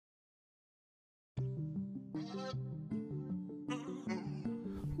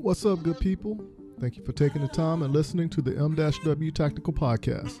What's up, good people? Thank you for taking the time and listening to the M-W Tactical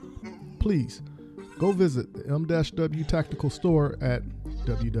Podcast. Please go visit the M-W Tactical store at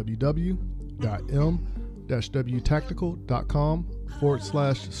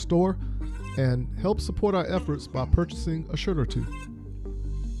www.m-wtactical.com/store and help support our efforts by purchasing a shirt or two.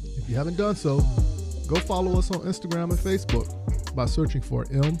 If you haven't done so, go follow us on Instagram and Facebook by searching for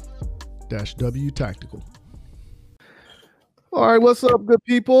M-W Tactical. All right, what's up, good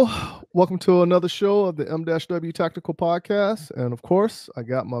people? Welcome to another show of the M-W Tactical Podcast. And of course, I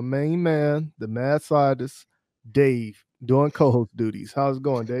got my main man, the mad scientist, Dave, doing co-host duties. How's it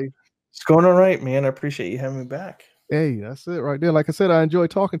going, Dave? It's going all right, man. I appreciate you having me back. Hey, that's it right there. Like I said, I enjoy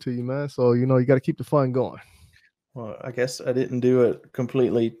talking to you, man. So, you got to keep the fun going. Well, I guess I didn't do a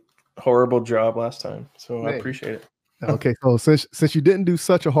completely horrible job last time, so I appreciate it. Okay, so since you didn't do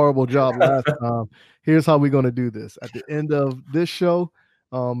such a horrible job last time, here's how we're going to do this. At the end of this show,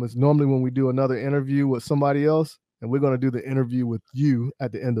 it's normally when we do another interview with somebody else, and we're going to do the interview with you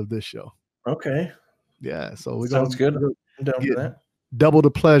at the end of this show. Okay. Yeah, so we're Sounds good. I'm down for that. Double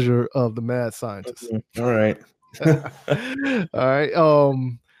the pleasure of the mad scientist. All right. All right.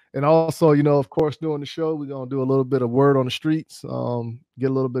 And also, of course, during the show, we're going to do a little bit of word on the streets, get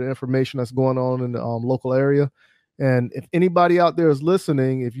a little bit of information that's going on in the local area. And if anybody out there is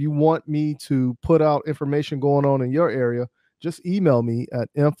listening, if you want me to put out information going on in your area, just email me at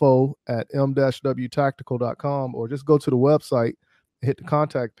info@m-wtactical.com or just go to the website, hit the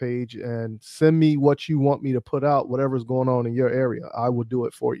contact page, and send me what you want me to put out, whatever's going on in your area. I will do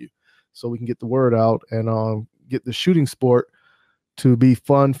it for you so we can get the word out and get the shooting sport to be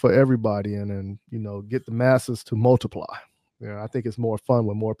fun for everybody and get the masses to multiply. I think it's more fun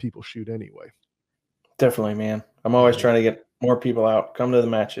when more people shoot anyway. Definitely, man. I'm always trying to get more people out. Come to the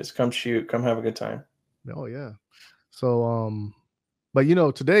matches. Come shoot. Come have a good time. Oh, yeah. So, but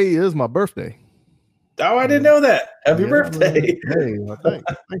today is my birthday. Oh, I didn't know that. Happy birthday. Hey,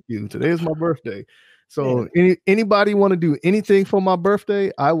 thank you. Today is my birthday. So anybody want to do anything for my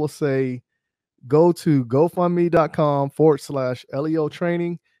birthday, I will say go to gofundme.com/LEO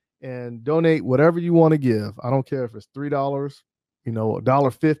training and donate whatever you want to give. I don't care if it's $3,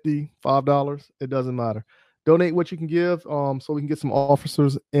 $1.50, $5, it doesn't matter. Donate what you can give so we can get some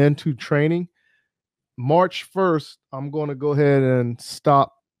officers into training. March 1st, I'm going to go ahead and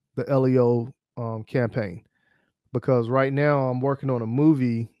stop the LEO campaign because right now I'm working on a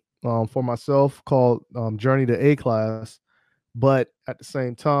movie for myself called Journey to A-Class, but at the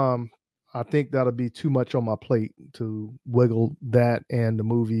same time, I think that'll be too much on my plate to wiggle that and the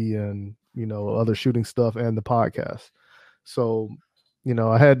movie and, other shooting stuff and the podcast. So,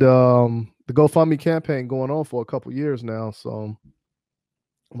 I had the GoFundMe campaign going on for a couple years now. So I'm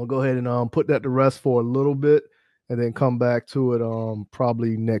going to go ahead and put that to rest for a little bit and then come back to it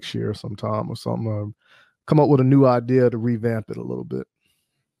probably next year sometime or something. Come up with a new idea to revamp it a little bit.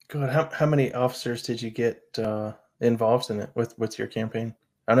 Good. How many officers did you get involved in it with your campaign?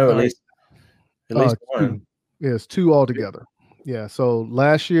 I know at least one. Yeah, it's two altogether. Yeah. So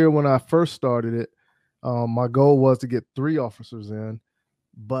last year when I first started it, my goal was to get 3 officers in,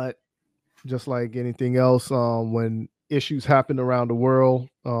 but just like anything else, when issues happened around the world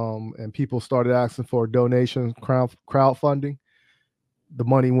and people started asking for donations, crowdfunding, the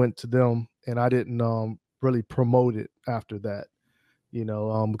money went to them, and I didn't really promote it after that,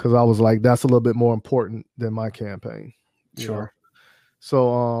 because I was like, that's a little bit more important than my campaign. Sure.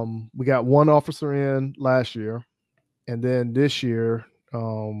 So we got 1 officer in last year, and then this year,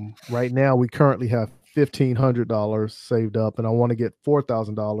 right now we currently have $1,500 saved up, and I want to get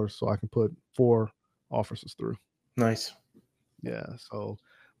 $4,000 so I can put 4 officers through. Nice. Yeah. So,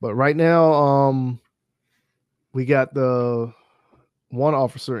 but right now, we got the 1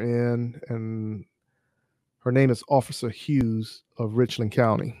 officer in, and her name is Officer Hughes of Richland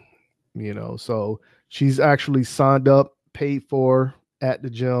County. So she's actually signed up, paid for at the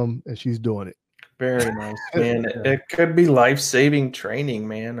gym, and she's doing it. Very nice, man. It could be life-saving training,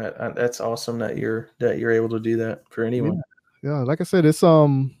 man. That's awesome that you're able to do that for anyone. Yeah, like I said, it's I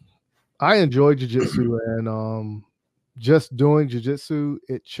enjoy jiu-jitsu, and just doing jiu-jitsu,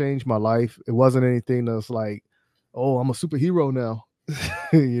 it changed my life. It wasn't anything that's like, oh, I'm a superhero now,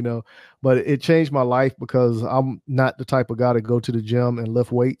 but it changed my life because I'm not the type of guy to go to the gym and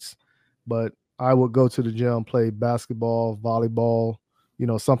lift weights, but I would go to the gym, play basketball, volleyball,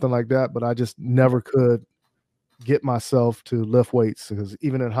 something like that. But I just never could get myself to lift weights because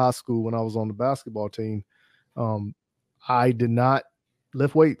even in high school, when I was on the basketball team, I did not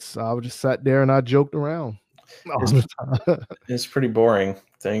lift weights. I just sat there and I joked around all the time. It's pretty boring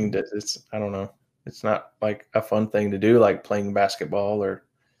thing that I don't know. It's not like a fun thing to do, like playing basketball or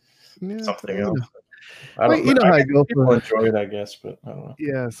something else. I don't know. how it goes. People enjoy it, I guess, but I don't know.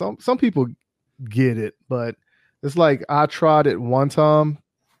 Yeah, some people get it, but it's like I tried it one time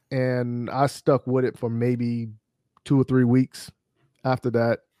and I stuck with it for maybe 2 or 3 weeks. After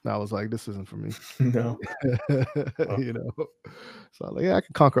that, I was like, this isn't for me. No. So I'm like, yeah, I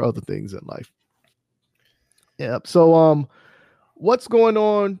can conquer other things in life. Yeah. So what's going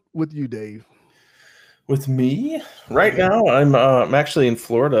on with you, Dave? With me right now, I'm actually in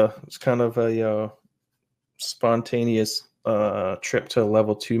Florida. It's kind of a spontaneous trip to a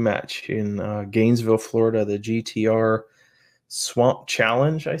level 2 match in Gainesville, Florida, the GTR Swamp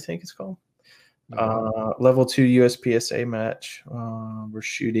Challenge, I think it's called. Level 2 USPSA match. We're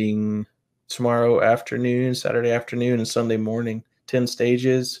shooting tomorrow afternoon, Saturday afternoon, and Sunday morning. 10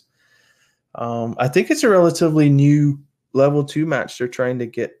 stages. I think it's a relatively new level 2 match. They're trying to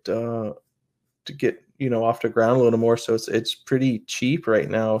get off the ground a little more. So it's pretty cheap right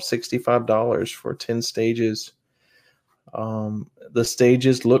now, $65 for 10 stages. The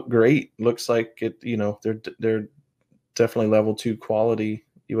stages look great. Looks like they're definitely level 2 quality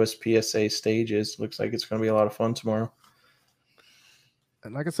USPSA stages. Looks like it's going to be a lot of fun tomorrow.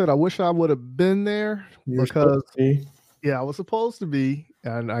 And like I said, I wish I would have been there because I was supposed to be,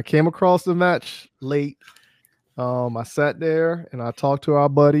 and I came across the match late. I sat there and I talked to our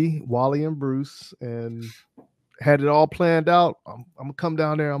buddy Wally and Bruce and had it all planned out. I'm gonna come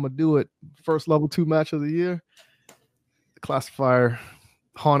down there. I'm gonna do it. First level 2 match of the year. The classifier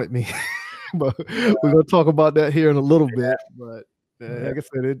haunted me, but we're gonna talk about that here in a little bit. But like I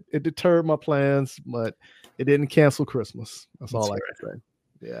said, it deterred my plans, but it didn't cancel Christmas. That's all I can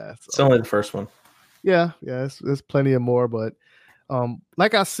say. Yeah, it's only the first one. Yeah, there's plenty of more, but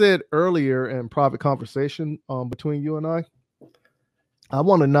like I said earlier in private conversation between you and I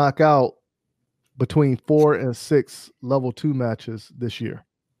want to knock out between 4 and 6 level 2 matches this year.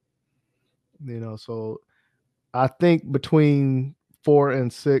 So I think between 4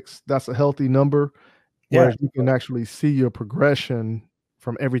 and 6, that's a healthy number. Whereas you can actually see your progression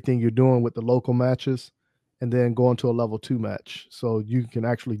from everything you're doing with the local matches and then going to a level 2 match. So you can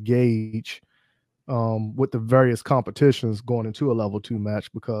actually gauge with the various competitions going into a level 2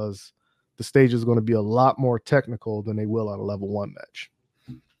 match, because the stage is going to be a lot more technical than they will at a level 1 match.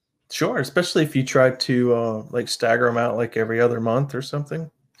 Sure, especially if you try to like stagger them out like every other month or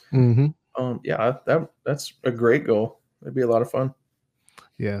something. Mm-hmm. That's a great goal. It'd be a lot of fun.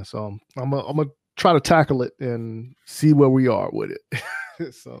 Yeah, so I'm gonna try to tackle it and see where we are with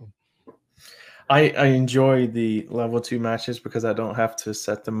it. So I enjoy the level 2 matches because I don't have to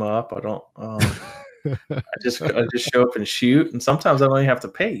set them up. I don't. I just show up and shoot, and sometimes I don't even have to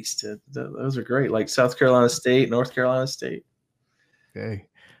pace. Those are great, like South Carolina State, North Carolina State. Okay,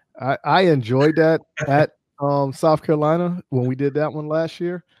 I enjoyed that at South Carolina when we did that one last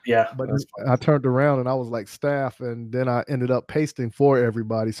year. Yeah, but I turned around and I was like staff, and then I ended up pasting for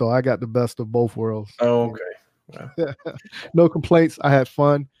everybody, so I got the best of both worlds. Oh, okay. Wow. No complaints. I had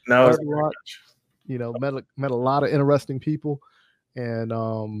fun. No, met a lot of interesting people,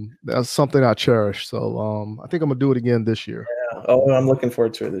 and that's something I cherish. So I think I'm gonna do it again this year. Yeah. Oh, I'm looking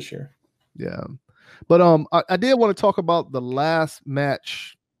forward to it this year. Yeah, but I did want to talk about the last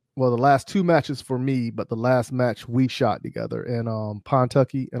match. Well, the last 2 matches for me, but the last match we shot together in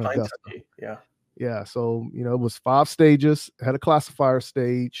Pontucky and Augusta. Yeah. So it was 5 stages. Had a classifier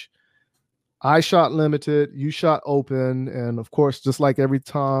stage. I shot limited, you shot open, and of course, just like every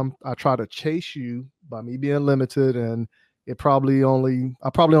time, I try to chase you by me being limited, and I probably only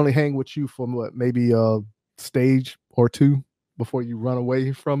hang with you for maybe a stage or 2 before you run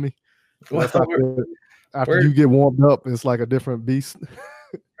away from me. Well, after you get warmed up, it's like a different beast.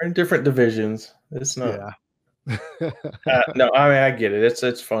 We're in different divisions. It's not. Yeah. No, I mean, I get it.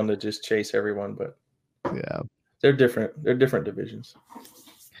 It's fun to just chase everyone, but yeah, they're different. They're different divisions.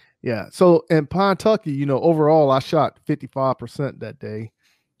 Yeah. So in Pontucky, overall I shot 55% that day,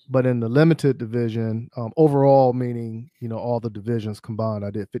 but in the limited division, overall meaning all the divisions combined,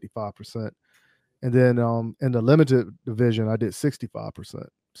 I did 55%, and then in the limited division I did 65%.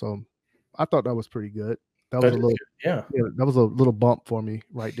 So I thought that was pretty good. That was that was a little bump for me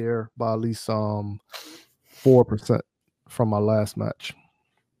right there by at least 4% from my last match.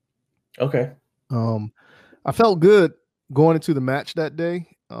 Okay. I felt good going into the match that day.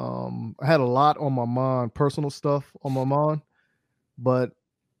 I had a lot on my mind, personal stuff on my mind, but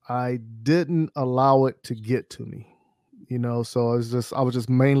I didn't allow it to get to me, so I was just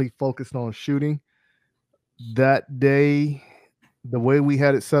mainly focused on shooting. That day, the way we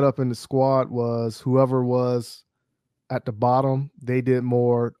had it set up in the squad was whoever was at the bottom, they did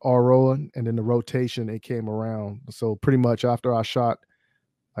more ROing, and then the rotation, it came around. So pretty much after I shot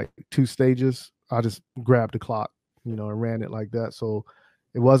like 2 stages, I just grabbed the clock, and ran it like that. So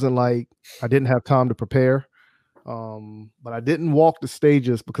it wasn't like I didn't have time to prepare. But I didn't walk the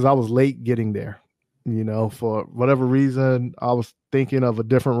stages because I was late getting there. For whatever reason, I was thinking of a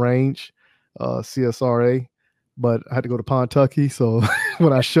different range, CSRA, but I had to go to Pontucky. So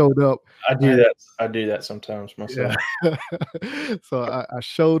when I showed up, I do that sometimes myself. yeah. So I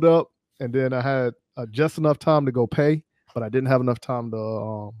showed up, and then I had just enough time to go pay, but I didn't have enough time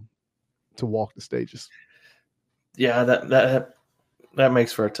to walk the stages. Yeah, that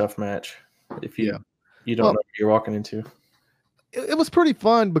makes for a tough match if you don't know what you're walking into. It was pretty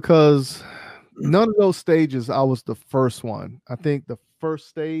fun because none of those stages I was the first one. I think the first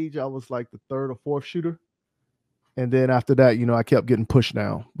stage I was like the third or fourth shooter. And then after that, I kept getting pushed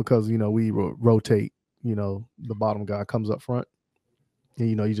down because, we rotate, the bottom guy comes up front and,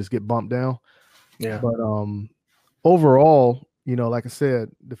 you just get bumped down. Yeah. But overall, like I said,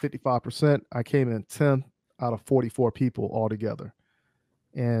 the 55%, I came in 10th out of 44 people altogether.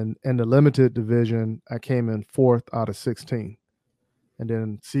 And in the limited division, I came in 4th out of 16. And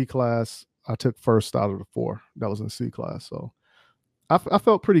then C class, I took 1st out of the 4 that was in C class. So I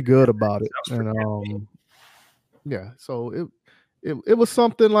felt pretty good about it. And yeah, so it was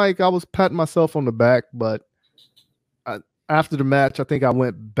something like I was patting myself on the back, but after the match, I think I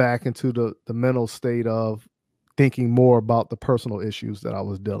went back into the mental state of thinking more about the personal issues that I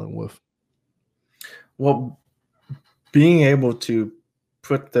was dealing with. Well, being able to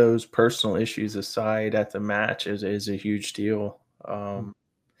put those personal issues aside at the match is a huge deal. Once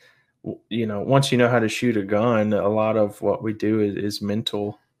you know how to shoot a gun, a lot of what we do is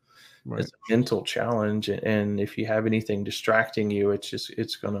mental. Right. It's a mental challenge, and if you have anything distracting you,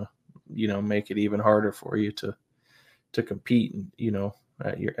 it's gonna make it even harder for you to compete,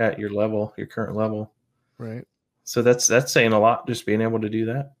 at your level, your current level. Right. So that's saying a lot, just being able to do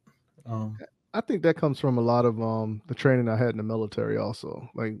that. I think that comes from a lot of the training I had in the military also.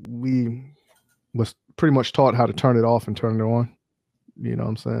 Like we was pretty much taught how to turn it off and turn it on. You know what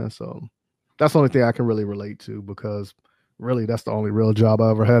I'm saying? So that's the only thing I can really relate to, because really that's the only real job I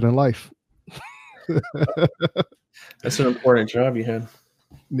ever had in life. That's an important job you had.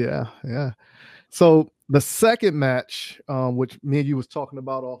 Yeah. So the second match, which me and you was talking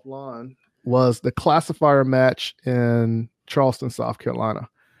about offline, was the classifier match in Charleston, South Carolina.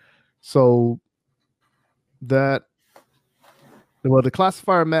 So the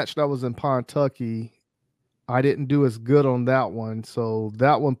classifier match that was in Pontucky, I didn't do as good on that one. So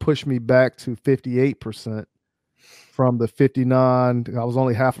that one pushed me back to 58% from the 59. I was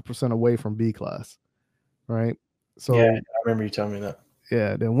only 0.5% away from B class. Right. So yeah, I remember you telling me that.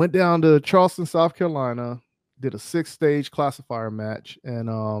 Yeah. Then went down to Charleston, South Carolina, did a 6-stage classifier match. And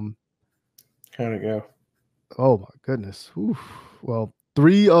how'd it go? Oh my goodness. Whew. Well,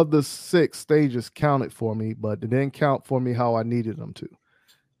 3 of the 6 stages counted for me, but it didn't count for me how I needed them to.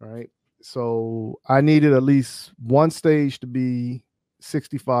 Right. So I needed at least one stage to be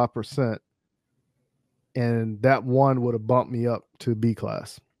 65%. And that one would have bumped me up to B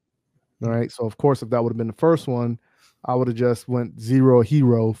class. All right. So of course, if that would have been the first one, I would have just went 0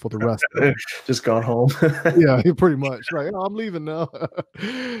 hero for the rest of it. Just gone home. Yeah, pretty much. Like, I'm leaving now.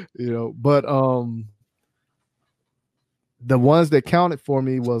 But the ones that counted for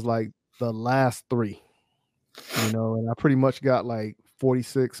me was like the last 3. And I pretty much got like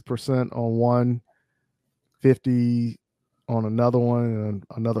 46% on one, 50 on another one, and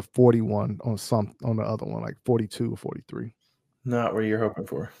another 41 on the other one, like 42 or 43. Not what you're hoping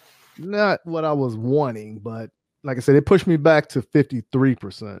for. Not what I was wanting, but like I said, it pushed me back to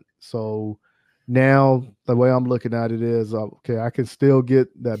 53%. So now the way I'm looking at it is, okay, I can still get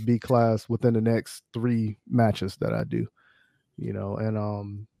that B class within the next 3 matches that I do,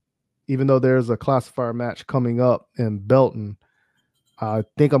 and even though there's a classifier match coming up in Belton, I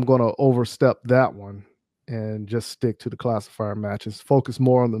think I'm going to overstep that one and just stick to the classifier matches, focus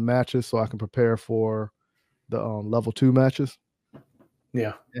more on the matches so I can prepare for the level 2 matches.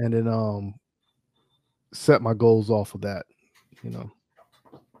 Yeah. And then set my goals off of that,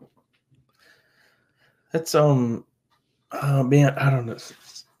 That's man, I don't know.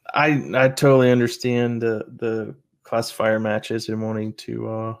 I totally understand the classifier matches and wanting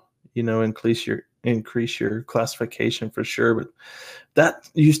to increase your classification for sure, but that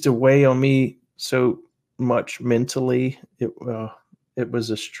used to weigh on me so much mentally. It was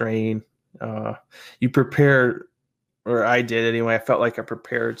a strain. You prepare, or I did anyway. I felt like I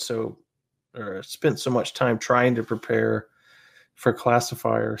prepared or spent so much time trying to prepare for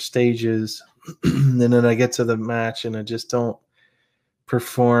classifier stages, and then I get to the match and I just don't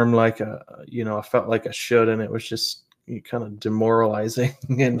perform like I felt like I should, and it was just kind of demoralizing.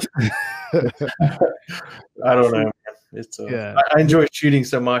 And I don't know. It's I enjoy shooting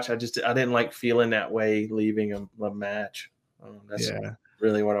so much. I didn't like feeling that way leaving a match. That's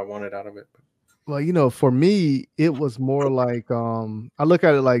really what I wanted out of it. Well, for me, it was more like I look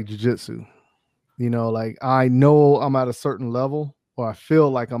at it like jiu-jitsu. Like I know I'm at a certain level, or I feel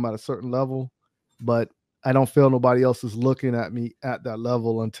like I'm at a certain level, but I don't feel nobody else is looking at me at that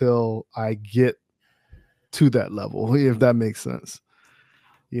level until I get to that level, if that makes sense.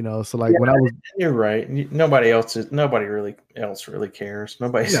 So like when I was, you're right. Nobody really cares.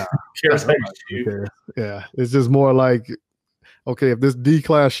 Nobody cares how you shoot. Yeah, it's just more like, okay, if this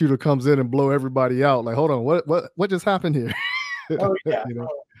D-class shooter comes in and blow everybody out, like, hold on, what just happened here? Oh yeah,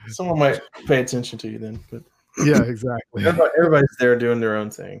 someone might pay attention to you then. But yeah, exactly. Everybody's there doing their own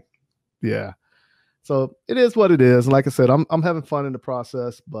thing. Yeah, so it is what it is. And like I said, I'm having fun in the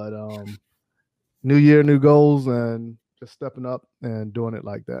process, but new year, new goals, and just stepping up and doing it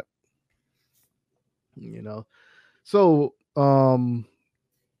like that. So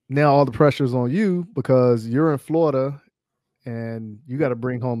now all the pressure's on you because you're in Florida and you got to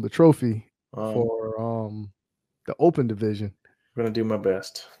bring home the trophy for the open division. I'm gonna do my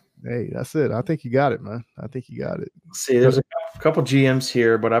best. Hey, that's it. I think you got it, man. I think you got it. See, there's a couple GMs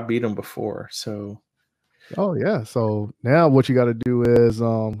here, but I beat them before, so. Oh yeah. So now what you got to do is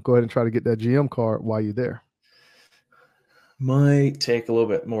go ahead and try to get that GM card while you're there. Might take a little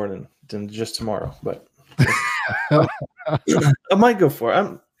bit more than just tomorrow, but I might go for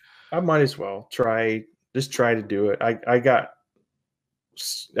it. I might as well try to do it. I got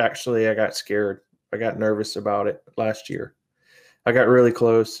scared. I got nervous about it last year. I got really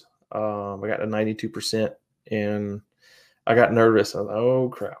close. I got a 92%, and I got nervous. I was like, oh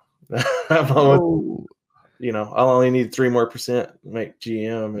crap. I'll only need 3% more to make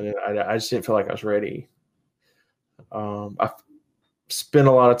GM, and I just didn't feel like I was ready. I spent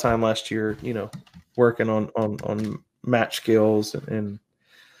a lot of time last year, working on match skills, and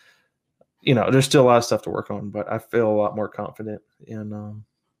there's still a lot of stuff to work on, but I feel a lot more confident and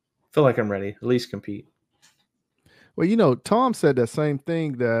feel like I'm ready, at least compete. Well, Tom said that same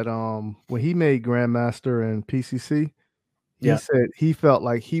thing that when he made Grandmaster and PCC, he said he felt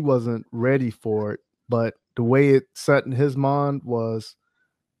like he wasn't ready for it, but the way it set in his mind was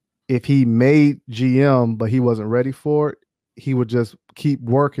if he made GM but he wasn't ready for it, he would just keep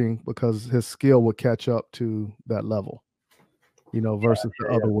working because his skill would catch up to that level, versus the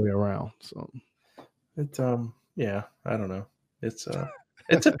other way around. So it's I don't know. It's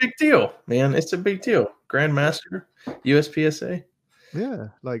a big deal, man. It's a big deal. Grandmaster, USPSA. Yeah.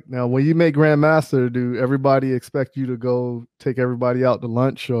 Like now when you make Grandmaster, do everybody expect you to go take everybody out to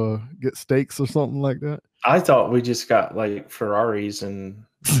lunch or get steaks or something like that? I thought we just got like Ferraris and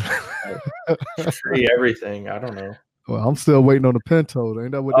free everything. I don't know. Well, I'm still waiting on the Pinto.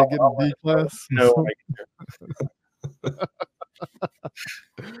 Ain't that what they get in D class? No.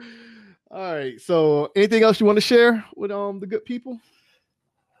 All right. So anything else you want to share with the good people?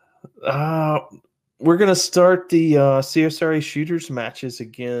 We're gonna start the CSRA shooters matches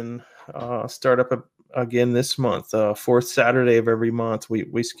again. Start up again this month. Fourth Saturday of every month.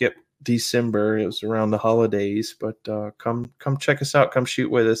 We skip December. It was around the holidays, but come check us out. Come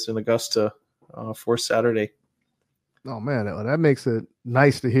shoot with us in Augusta. Fourth Saturday. Oh man, that makes it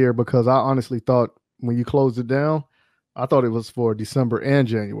nice to hear because I honestly thought when you closed it down, I thought it was for December and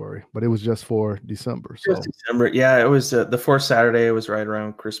January, but it was just for December. So just December, yeah, it was the fourth Saturday. It was right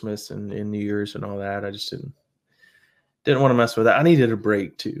around Christmas and New Year's and all that. I just didn't want to mess with that. I needed a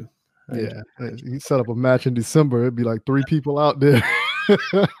break too. Yeah, you set up a match in December, it'd be like 3 people out there.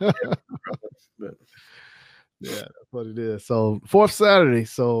 Yeah, that's what it is. So fourth Saturday,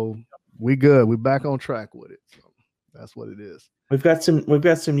 so we good. We're back on track with it. So that's what it is. We've got some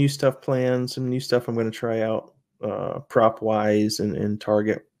new stuff planned, some new stuff I'm going to try out, prop wise and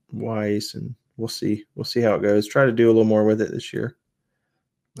target wise, and we'll see how it goes. Try to do a little more with it this year.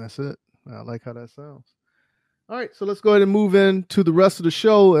 That's it. I like how that sounds. All right, so let's go ahead and move into the rest of the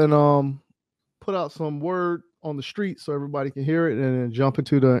show and put out some word on the street so everybody can hear it, and then jump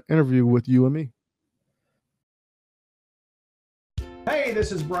into the interview with you and me. Hey,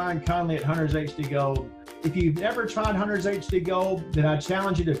 this is Brian Conley at Hunters HD Gold. If you've never tried Hunters HD Gold, then I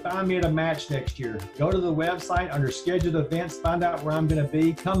challenge you to find me at a match next year. Go to the website under scheduled events, find out where I'm going to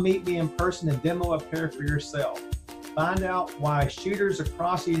be. Come meet me in person and demo a pair for yourself. Find out why shooters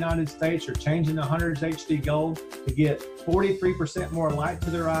across the United States are changing to Hunter's HD Gold to get 43% more light to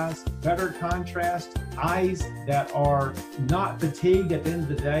their eyes, better contrast, eyes that are not fatigued at the end of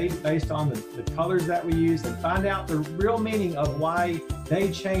the day based on the colors that we use, and find out the real meaning of why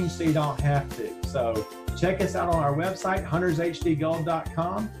they change so you don't have to. So check us out on our website,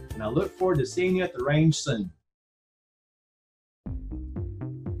 huntershdgold.com, and I look forward to seeing you at the range soon.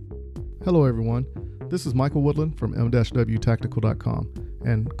 Hello, everyone. This is Michael Woodland from m-wtactical.com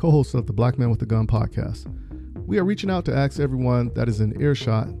and co-host of the Black Man with the Gun podcast. We are reaching out to ask everyone that is in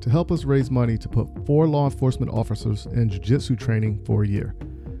earshot to help us raise money to put 4 law enforcement officers in jiu-jitsu training for a year.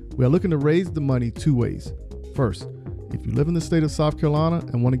 We are looking to raise the money 2 ways. First, if you live in the state of South Carolina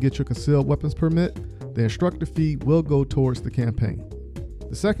and want to get your concealed weapons permit, the instructor fee will go towards the campaign.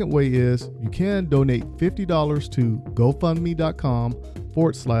 The second way is you can donate $50 to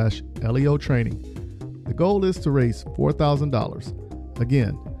gofundme.com/LEO training. The goal is to raise $4,000.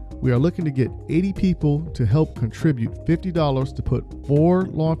 Again, we are looking to get 80 people to help contribute $50 to put 4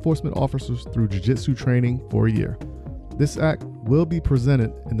 law enforcement officers through jiu-jitsu training for a year. This act will be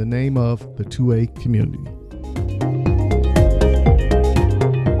presented in the name of the 2A community.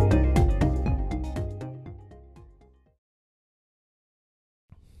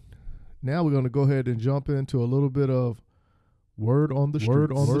 Now we're going to go ahead and jump into a little bit of word on the street.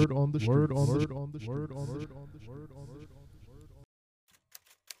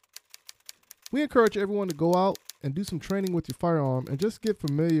 We encourage everyone to go out and do some training with your firearm and just get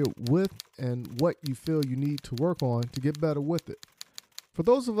familiar with and what you feel you need to work on to get better with it. For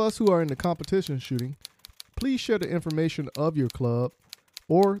those of us who are in the competition shooting, please share the information of your club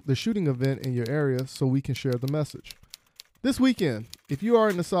or the shooting event in your area so we can share the message. This weekend, if you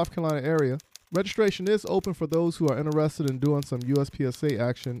are in the South Carolina area, registration is open for those who are interested in doing some USPSA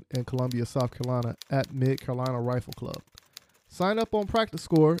action in Columbia, South Carolina at Mid Carolina Rifle Club. Sign up on Practice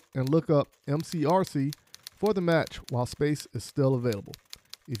Score and look up MCRC for the match while space is still available.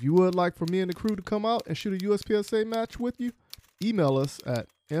 If you would like for me and the crew to come out and shoot a USPSA match with you, email us at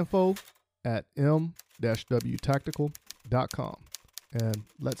info@m-wtactical.com and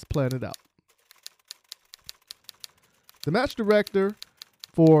let's plan it out. The match director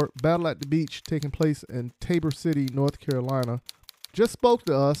for Battle at the Beach taking place in Tabor City, North Carolina, just spoke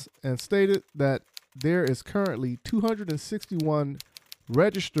to us and stated that there is currently 261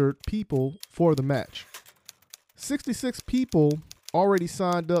 registered people for the match. 66 people already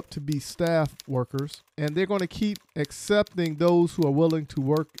signed up to be staff workers, and they're going to keep accepting those who are willing to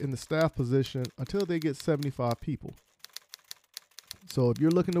work in the staff position until they get 75 people. So if you're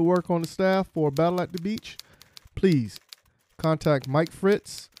looking to work on the staff for Battle at the Beach, please contact Mike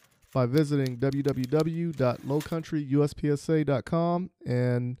Fritz by visiting www.lowcountryuspsa.com,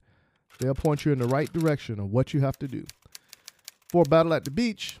 and they'll point you in the right direction of what you have to do. For Battle at the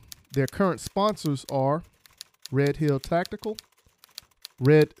Beach, their current sponsors are Red Hill Tactical,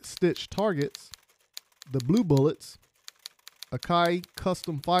 Red Stitch Targets, the Blue Bullets, Akai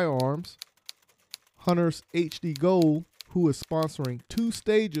Custom Firearms, Hunters HD Gold, who is sponsoring 2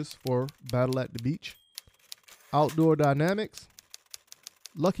 stages for Battle at the Beach, Outdoor Dynamics,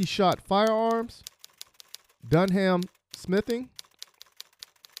 Lucky Shot Firearms, Dunham Smithing,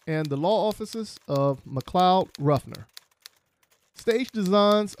 and the law offices of McLeod Ruffner. Stage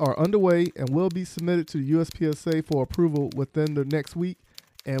designs are underway and will be submitted to the USPSA for approval within the next week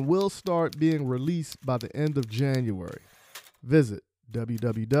and will start being released by the end of January. Visit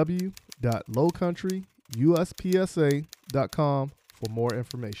www.lowcountryuspsa.com for more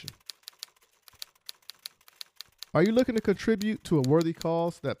information. Are you looking to contribute to a worthy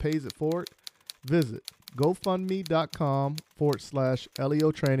cause that pays it forward? Visit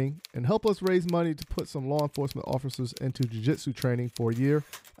gofundme.com/LEO training and help us raise money to put some law enforcement officers into jiu-jitsu training for a year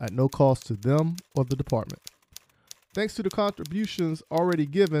at no cost to them or the department. Thanks to the contributions already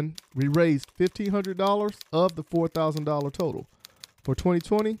given, we raised $1,500 of the $4,000 total. For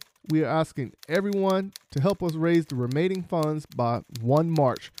 2020, we are asking everyone to help us raise the remaining funds by 1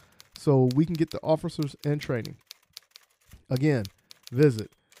 March so we can get the officers in training. Again,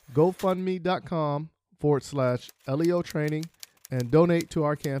 visit gofundme.com/LEO training and donate to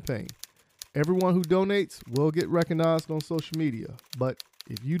our campaign. Everyone who donates will get recognized on social media, but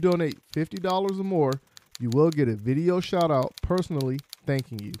if you donate $50 or more, you will get a video shout out personally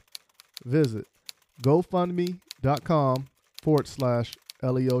thanking you. Visit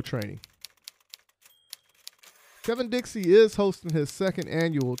gofundme.com/LEO training. Kevin Dixie is hosting his 2nd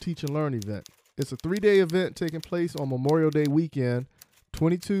annual Teach and Learn event. It's a 3-day event taking place on Memorial Day weekend,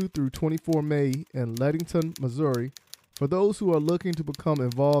 22 through 24 May in Leadington, Missouri, for those who are looking to become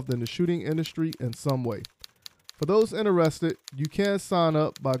involved in the shooting industry in some way. For those interested, you can sign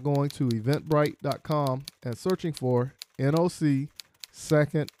up by going to eventbrite.com and searching for NOC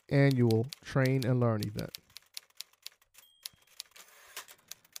Second Annual Train and Learn event.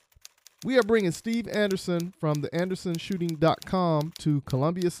 We are bringing Steve Anderson from the AndersonShooting.com to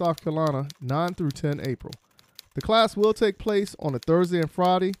Columbia, South Carolina, 9 through 10 April. The class will take place on a Thursday and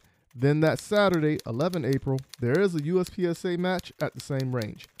Friday. Then that Saturday, 11 April, there is a USPSA match at the same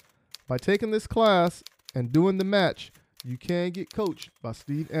range. By taking this class and doing the match, you can get coached by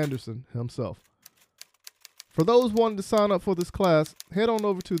Steve Anderson himself. For those wanting to sign up for this class, head on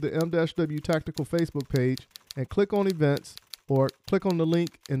over to the M-W Tactical Facebook page and click on events, or click on the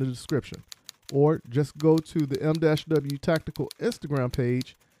link in the description, or just go to the M-W Tactical Instagram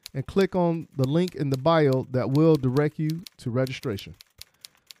page and click on the link in the bio that will direct you to registration.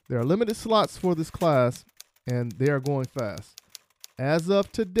 There are limited slots for this class, and they are going fast. As of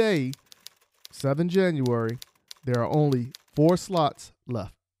today, 7 January, there are only 4 slots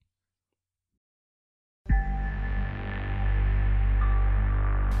left.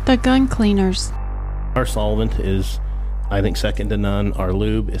 The Gun Cleaners. Our solvent is, I think, second to none. Our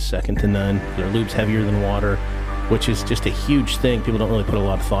lube is second to none. Our lube's heavier than water, which is just a huge thing. People don't really put a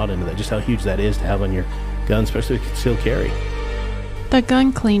lot of thought into that, just how huge that is to have on your gun, especially with concealed carry. The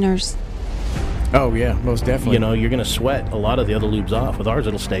Gun Cleaners. Oh, yeah, most definitely. You know, you're going to sweat a lot of the other lubes off. With ours,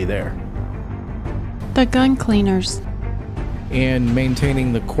 it'll stay there. The Gun Cleaners. And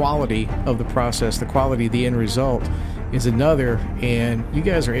maintaining the quality of the process, the quality of the end result is another, and you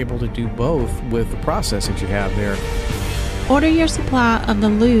guys are able to do both with the process that you have there. Order your supply of the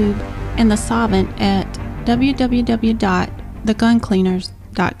lube and the solvent at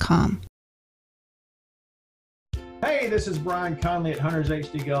www.theguncleaners.com. Hey, this is Brian Conley at Hunters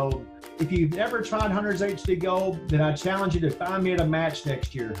HD Gold. If you've never tried Hunters HD Gold, then I challenge you to find me at a match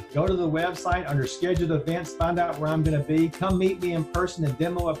next year. Go to the website under scheduled events, find out where I'm going to be. Come meet me in person and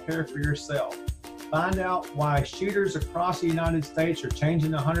demo a pair for yourself. Find out why shooters across the United States are changing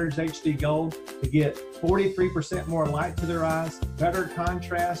to Hunters HD Gold to get 43% more light to their eyes, better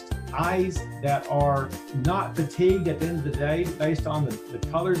contrast, eyes that are not fatigued at the end of the day based on the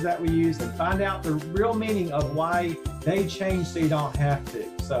colors that we use, and find out the real meaning of why they change so you don't have to.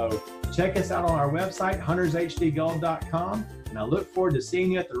 So check us out on our website, huntershdgold.com, and I look forward to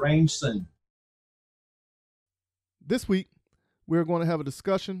seeing you at the range soon. This week, we're going to have a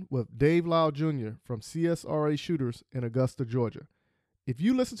discussion with Dave Lau Jr. from CSRA Shooters in Augusta, Georgia. If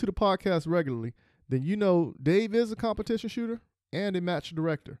you listen to the podcast regularly, then you know Dave is a competition shooter and a match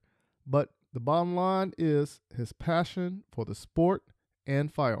director. But the bottom line is his passion for the sport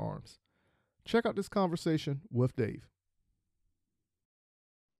and firearms. Check out this conversation with Dave.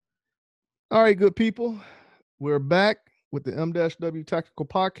 All right, good people. We're back with the M-W Tactical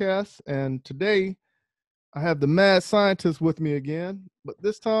Podcast, and today I have the mad scientist with me again, but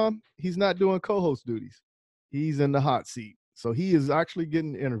this time he's not doing co-host duties. He's in the hot seat. So he is actually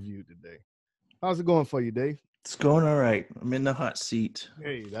getting interviewed today. How's it going for you, Dave? It's going all right. I'm in the hot seat.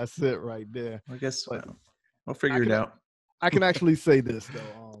 Hey, that's it right there. I guess But I'll figure it out. I can actually say this,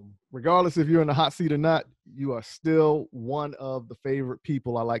 though. Regardless if you're in the hot seat or not, you are still one of the favorite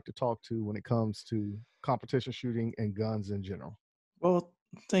people I like to talk to when it comes to competition shooting and guns in general. Well,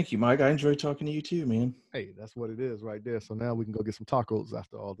 thank you, Mike. I enjoy talking to you too, man. Hey, that's what it is right there. So now we can go get some tacos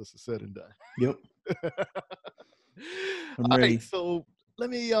after all this is said and done. Yep. I'm All ready. right, so let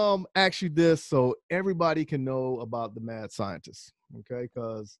me ask you this so everybody can know about the mad scientist, okay?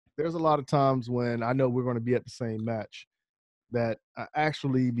 Because there's a lot of times when I know we're going to be at the same match that I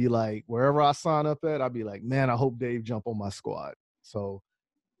actually be like, wherever I sign up at, I'll be like, man, I hope Dave jump on my squad. So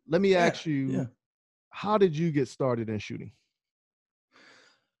let me ask you, how did you get started in shooting?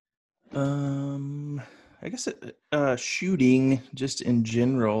 I guess shooting just in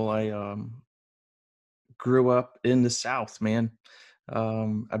general. I grew up in the South, man.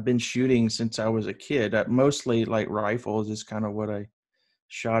 I've been shooting since I was a kid. Mostly like rifles is kind of what I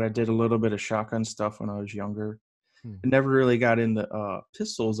shot. I did a little bit of shotgun stuff when I was younger. I never really got into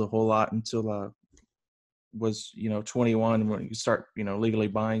pistols a whole lot until I was, 21 when you start, legally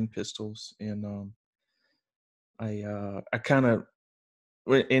buying pistols. And I kind of,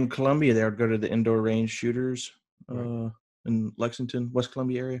 in Columbia, they would go to the indoor range shooters in Lexington, West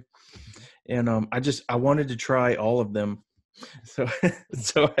Columbia area. And I wanted to try all of them. So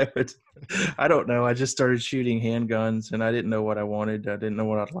I don't know. I just started shooting handguns and I didn't know what I wanted. I didn't know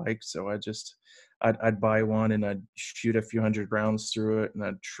what I'd like. So I'd buy one and I'd shoot a few hundred rounds through it and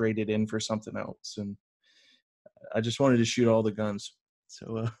I'd trade it in for something else. And I just wanted to shoot all the guns.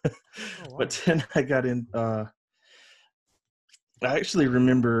 So, But then I got in, I actually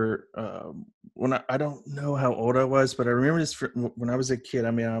remember when I don't know how old I was, but I remember this when I was a kid.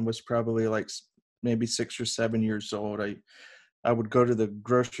 I mean, I was probably like maybe 6 or 7 years old. I would go to the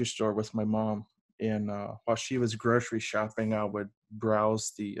grocery store with my mom, and while she was grocery shopping, I would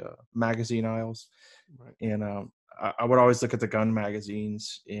browse the magazine aisles, Right. and I would always look at the gun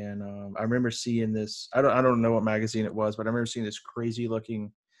magazines. And I remember seeing this. I don't know what magazine it was, but I remember seeing this crazy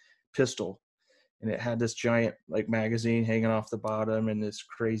looking pistol, and it had this giant like magazine hanging off the bottom and this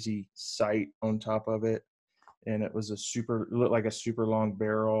crazy sight on top of it. And it looked like a super long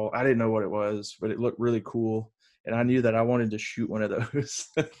barrel. I didn't know what it was, but it looked really cool. And I knew that I wanted to shoot one of those.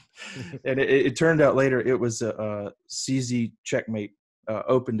 And it turned out later it was a CZ Checkmate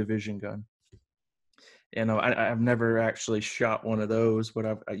open division gun. And I've never actually shot one of those, but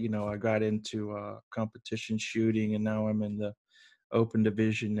I got into competition shooting, and now I'm in the open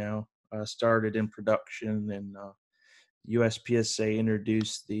division now. Started in production, and USPSA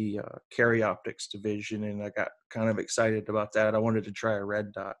introduced the carry optics division, and I got kind of excited about that. I wanted to try a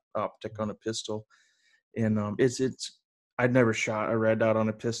red dot optic on a pistol, and I'd never shot a red dot on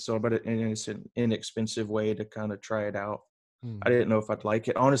a pistol, but it's an inexpensive way to kind of try it out. I didn't know if I'd like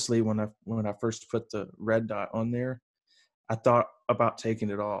it. Honestly, when I first put the red dot on there, I thought about taking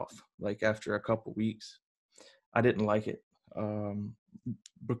it off. Like after a couple weeks, I didn't like it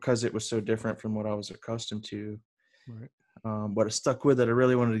because it was so different from what I was accustomed to. Right. But I stuck with it. I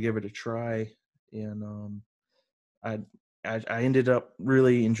really wanted to give it a try, and I ended up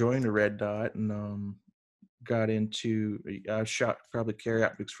really enjoying the red dot, and I shot probably carry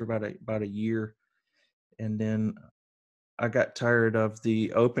optics for about a year, and then I got tired of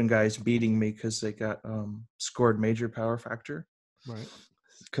the open guys beating me because they got scored major power factor. Right.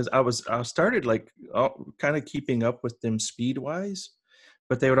 Because I started like kind of keeping up with them speed wise,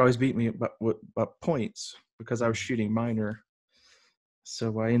 but they would always beat me about points because I was shooting minor.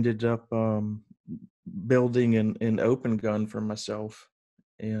 So I ended up building an open gun for myself,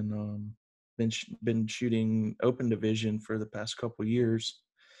 and been shooting open division for the past couple years.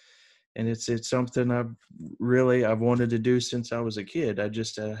 And it's something I've wanted to do since I was a kid. I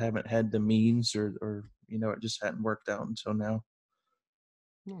just haven't had the means, or it just hadn't worked out until now.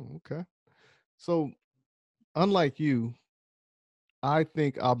 Oh, okay. So, unlike you, I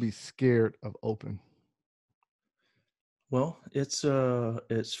think I'll be scared of open. Well, it's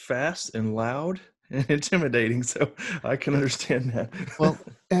fast and loud and intimidating, so I can understand that.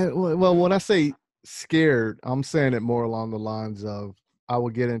 Well, when I say scared, I'm saying it more along the lines of I will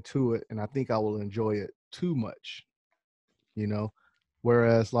get into it and I think I will enjoy it too much,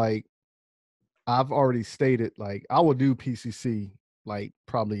 whereas like I've already stated, like I will do PCC like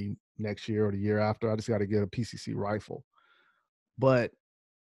probably next year or the year after. I just got to get a PCC rifle. But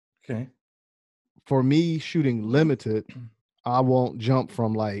Okay. for me shooting limited, I won't jump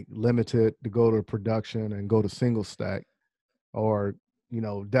from like limited to go to production and go to single stack or,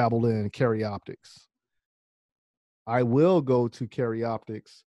 dabble in carry optics. I will go to carry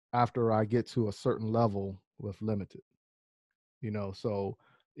optics after I get to a certain level with limited, so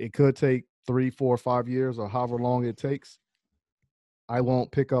it could take 3, 4, 5 years or however long it takes. I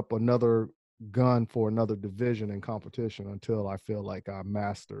won't pick up another gun for another division in competition until I feel like I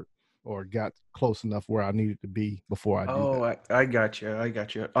mastered or got close enough where I needed to be before I do that. I got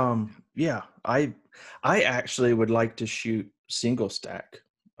you. Yeah, I actually would like to shoot single stack.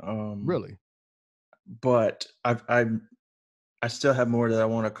 Really? But I still have more that I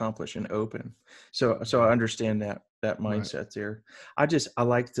want to accomplish in open. So I understand that mindset Right. there. I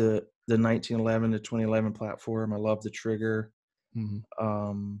like the 1911 to 2011 platform. I love the trigger.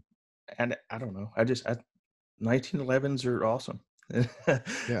 Mm-hmm. And I don't know. 1911s are awesome.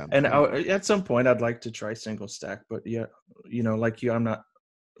 Yeah. And at some point I'd like to try single stack, but yeah, like you, I'm not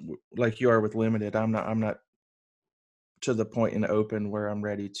like you are with limited. I'm not to the point in open where I'm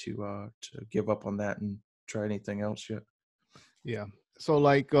ready to give up on that and try anything else yet. Yeah. So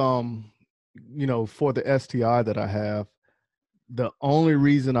like for the STI that I have, the only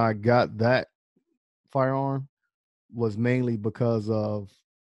reason I got that firearm was mainly because of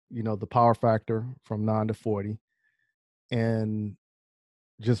the power factor from 9 to 40 and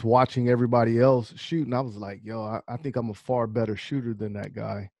just watching everybody else shoot, and I was like, yo, I think I'm a far better shooter than that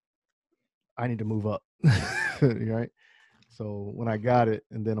guy. I need to move up. Right. So when I got it,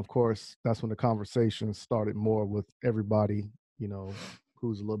 and then of course that's when the conversation started more with everybody,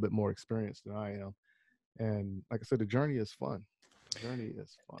 who's a little bit more experienced than I am. And like I said, the journey is fun.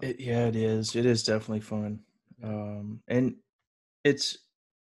 It is. It is definitely fun. Yeah. And it's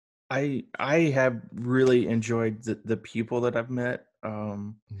I have really enjoyed the people that I've met.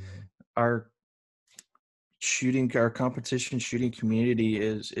 Our our competition shooting community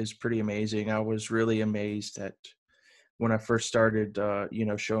is pretty amazing. I was really amazed at when I first started,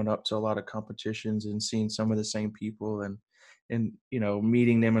 showing up to a lot of competitions and seeing some of the same people and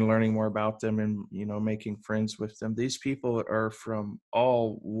meeting them and learning more about them and making friends with them. These people are from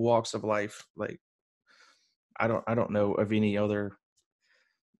all walks of life. Like I don't know of any other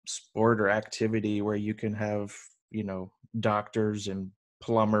sport or activity where you can have doctors and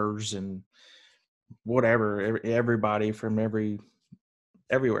plumbers and whatever, everybody from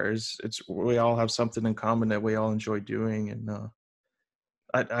everywhere. It's we all have something in common that we all enjoy doing, and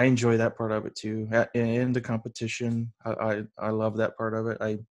I enjoy that part of it too. In the competition, I love that part of it.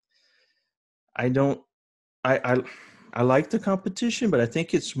 I don't I like the competition, but I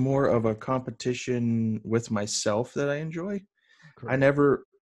think it's more of a competition with myself that I enjoy. I Correct. never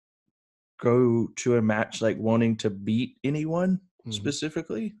go to a match like wanting to beat anyone Mhm.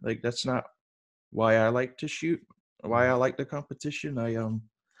 specifically. Like that's not why I like to shoot. Why I Mhm. like the competition.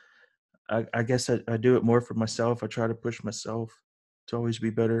 I guess I do it more for myself. I try to push myself to always be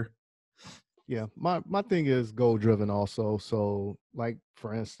better. Yeah, my thing is goal driven also. So, like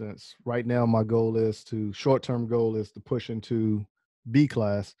for instance, right now my goal is to short term goal is to push into B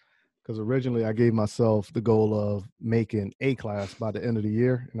class because originally I gave myself the goal of making A class by the end of the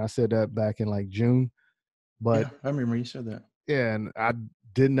year, and I said that back in like June. But Yeah, I remember you said that. yeah, and I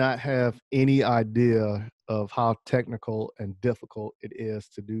did not have any idea of how technical and difficult it is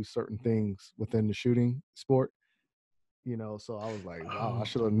to do certain things within the shooting sport. So I was like, wow, I Oh,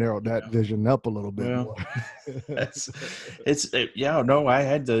 should have narrowed that yeah. vision up a little bit Well, more. yeah, no, I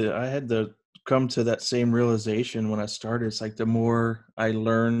had to come to that same realization when I started. It's like the more I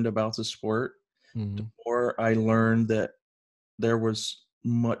learned about the sport, the Mhm. more I learned that there was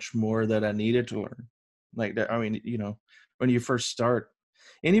much more that I needed to learn. Like that, I mean, when you first start,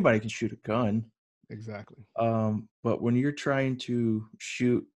 anybody can shoot a gun. Exactly. But when you're trying to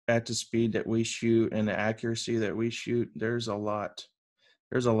shoot at the speed that we shoot and the accuracy that we shoot, there's a lot.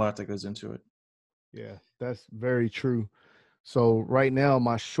 There's a lot that goes into it. Yeah, that's very true. So right now,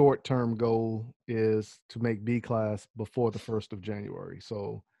 my short-term goal is to make B class before the 1st of January.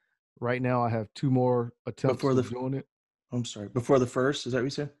 So right now, I have two more attempts Before of the, doing it. I'm sorry, before the first, is that what you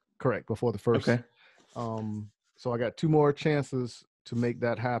said? Correct, before the first. Okay. So I got two more chances to make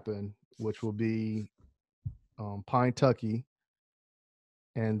that happen, which will be Pine Tucky,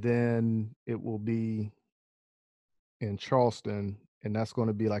 and then it will be in Charleston, and that's going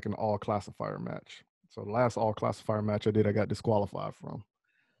to be like an all classifier match. So the last all classifier match I did, I got disqualified from.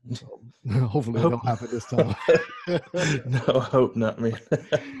 So hopefully it Hope don't happen this time. no, hope not, man.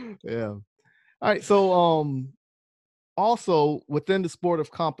 Yeah. All right. So also within the sport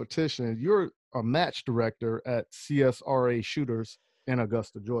of competition, you're a match director at CSRA Shooters in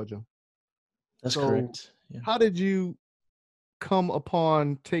Augusta, Georgia. That's So correct. Yeah. how did you come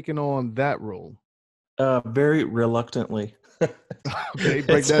upon taking on that role? Very reluctantly. Okay,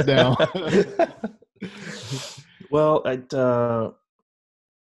 break It's that down. well,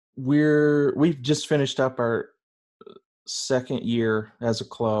 we've just finished up our second year as a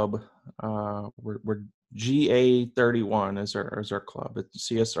club. We're GA31 as our club at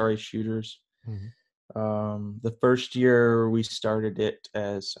CSRA Shooters. Mhm. The first year we started it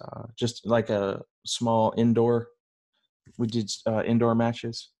as just like a small indoor. We did indoor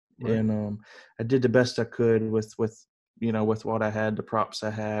matches, Right. and I did the best I could with what I had, the props I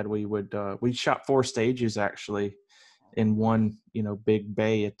had. We shot 4 stages actually in one big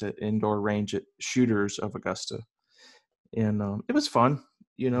bay at the indoor range at Shooters of Augusta, and it was fun.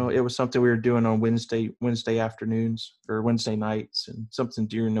 Mhm. It was something we were doing on Wednesday afternoons or Wednesday nights, and something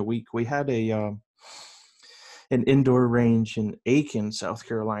during the week. We had an indoor range in Aiken, South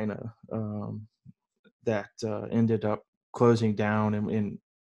Carolina, that ended up closing down,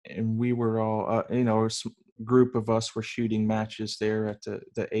 and we were all group of us were shooting matches there at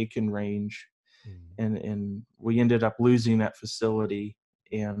the Aiken range, Mhm. and we ended up losing that facility,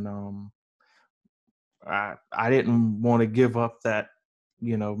 and I didn't want to give up that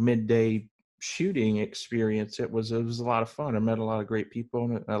midday shooting experience. It was a lot of fun. I met a lot of great people,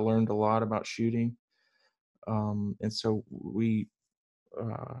 and I learned a lot about shooting. And so we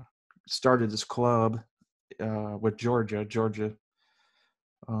uh, started this club with Georgia.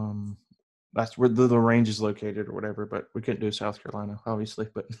 Um, that's where the range is located or whatever, but we couldn't do South Carolina, obviously.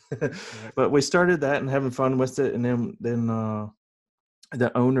 But Right. but we started that and having fun with it, and then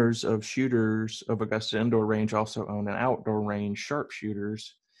the owners of Shooters of Augusta Indoor Range also own an outdoor range,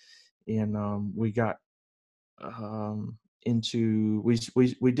 Sharpshooters, and we got into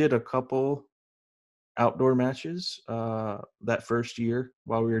we did a couple outdoor matches that first year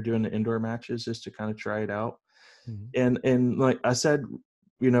while we were doing the indoor matches, just to kind of try it out. And like I said,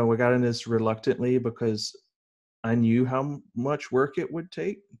 we got in this reluctantly because I knew how much work it would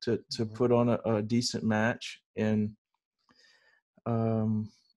take to put on a decent match. And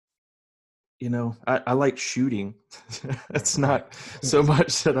I like shooting. It's not so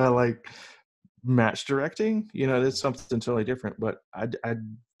much that I like match directing. That's something totally different. But I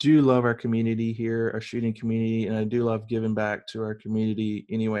do love our community here, our shooting community, and I do love giving back to our community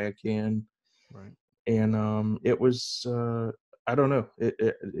any way I can. Right. And it was I don't know.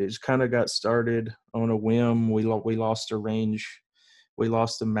 It just kind of got started on a whim. We lost a range. We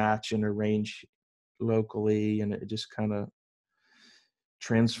lost a match in a range locally, and it just kind of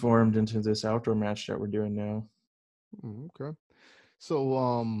transformed into this outdoor match that we're doing now. Okay.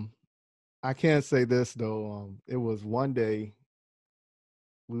 So I can't say this though. It was one day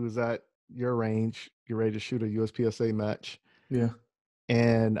we was at your range, get ready to shoot a USPSA match. Yeah.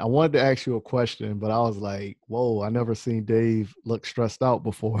 And I wanted to ask you a question, but I was like, whoa, I never seen Dave look stressed out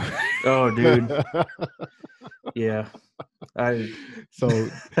before. Oh, dude. Yeah. So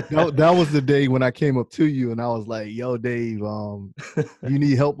that was the day when I came up to you and I was like, yo, Dave, you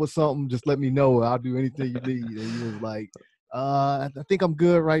need help with something? Just let me know. I'll do anything you need. And you was like, I think I'm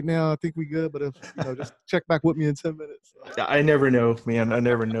good right now. I think we good, but if just check back with me in 10 minutes. I never know, man. I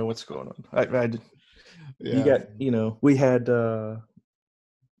never know what's going on. We had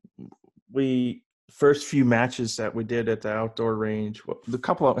first few matches that we did at the outdoor range, the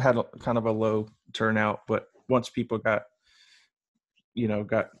couple had kind of a low turnout, but once people got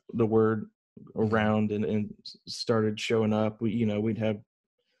the word around and started showing up, we'd have a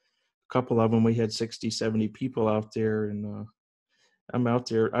couple of them. We had 60, 70 people out there, and I'm out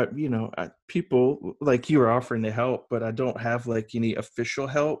there. People like you are offering to help, but I don't have like any official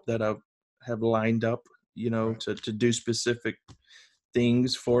help that I have lined up, Right. to do specific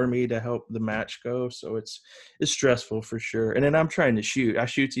things for me to help the match go. So it's stressful for sure. And then I'm trying to shoot. I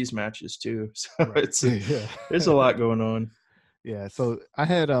shoot these matches too, so Right. there's a lot going on. Yeah. So I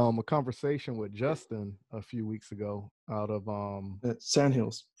had a conversation with Justin a few weeks ago out of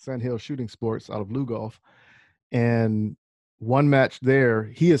Sandhills Shooting Sports out of Lugoff, and one match there,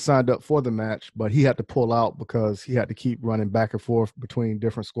 he had signed up for the match, but he had to pull out because he had to keep running back and forth between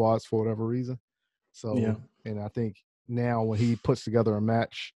different squads for whatever reason. So, Yeah. And I think now when he puts together a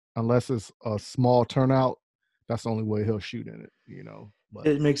match, unless it's a small turnout, that's the only way he'll shoot in it, But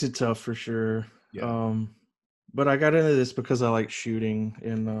it makes it tough for sure. Yeah. But I got into this because I like shooting,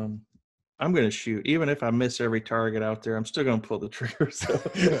 and I'm going to shoot. Even if I miss every target out there, I'm still going to pull the trigger. So.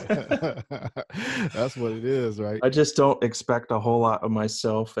 That's what it is, right? I just don't expect a whole lot of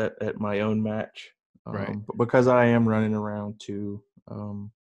myself at my own match, Right. because I am running around too.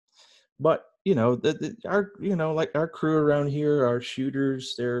 But our crew around here, our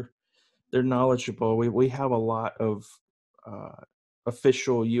shooters, they're knowledgeable. We have a lot of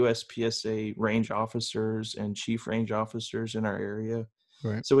official USPSA range officers and chief range officers in our area.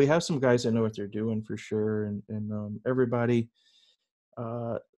 Right. So we have some guys that know what they're doing for sure, and everybody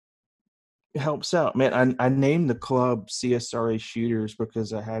helps out. Man, I named the club CSRA Shooters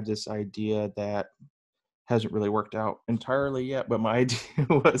because I had this idea that hasn't really worked out entirely yet, but my idea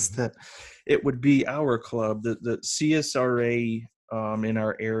was that it would be our club. The CSRA in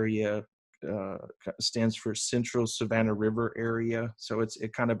our area stands for Central Savannah River Area, so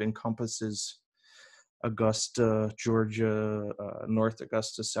it kind of encompasses Augusta, Georgia, North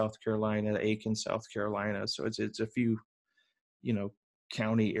Augusta, South Carolina, Aiken, South Carolina. So it's a few,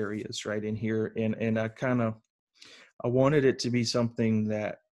 county areas right in here, and I wanted it to be something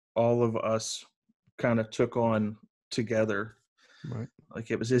that all of us kind of took on together. Right.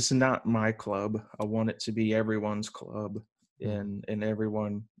 Like it's not my club. I want it to be everyone's club, and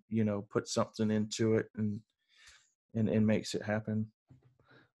everyone, put something into it and makes it happen.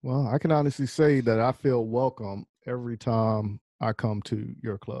 Well, I can honestly say that I feel welcome every time I come to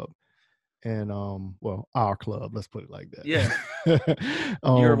your club. And our club, let's put it like that. Yeah.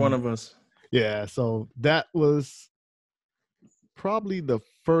 You're one of us. Yeah. So that was probably the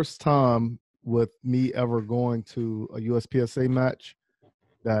first time with me ever going to a USPSA match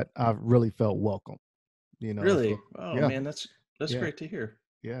that I really felt welcome. Really? So, oh yeah. Man, that's great to hear.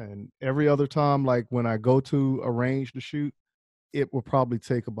 Yeah. And every other time, like when I go to a range to shoot, it will probably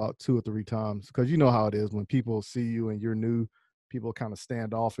take about 2 or 3 times, because you know how it is when people see you and you're new, people kind of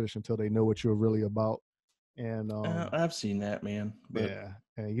standoffish until they know what you're really about. And I've seen that, man. But... yeah.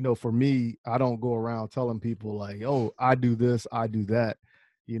 And for me, I don't go around telling people like, oh, I do this, I do that.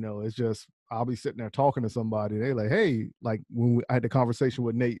 It's just I'll be sitting there talking to somebody. They like, hey, like when I had the conversation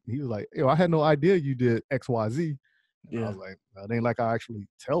with Nate, he was like, yo, I had no idea you did X, Y, Z. And I was like, it ain't like I actually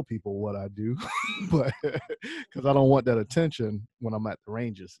tell people what I do, but because I don't want that attention when I'm at the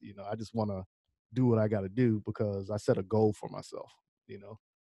ranges. You know, I just want to do what I got to do because I set a goal for myself. You know,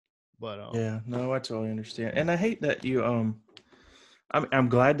 but yeah, no, I totally understand, and I hate that you I'm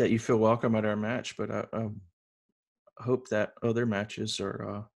glad that you feel welcome at our match, but I hope that other matches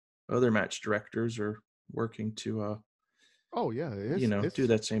or other match directors are working to oh yeah, do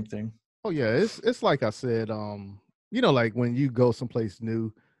that same thing. Oh yeah, it's like I said, you know, like when you go someplace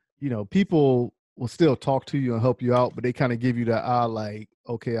new, you know, people will still talk to you and help you out, but they kind of give you that eye like,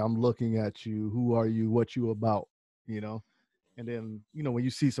 okay, I'm looking at you. Who are you? What you about? You know? And then, you know, when you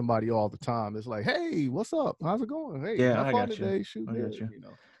see somebody all the time, it's like, hey, what's up? How's it going? Hey, Yeah, have I fun got you. today. Shoot, I got good, you. you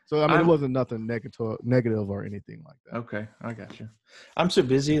know. So I mean, it wasn't nothing negative or anything like that. Okay, I got you. I'm so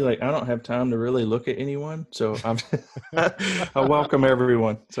busy, like I don't have time to really look at anyone. So I'm I welcome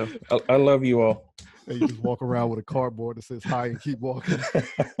everyone. So I love you all. And you just walk around with a cardboard that says hi and keep walking.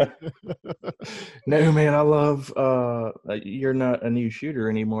 No, man, I love you're not a new shooter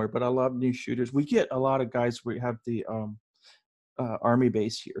anymore, but I love new shooters. We get a lot of guys. We have the Army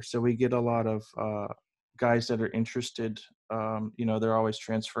base here, so we get a lot of guys that are interested. You know, they're always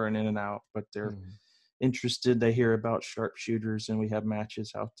transferring in and out, but they're interested. They hear about sharpshooters, and we have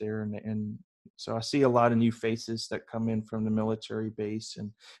matches out there, and so I see a lot of new faces that come in from the military base,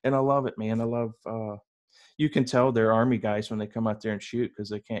 and I love it, man. I love. You can tell they're Army guys when they come out there and shoot because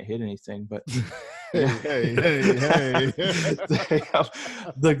they can't hit anything. But hey.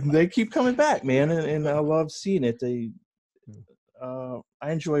 They keep coming back, man, and I love seeing it.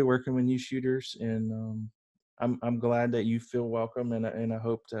 I enjoy working with new shooters, and I'm glad that you feel welcome, and I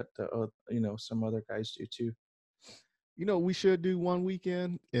hope that you know, some other guys do too. You know, we should do one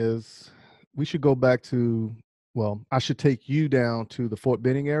weekend is we should go back to. Well, I should take you down to the Fort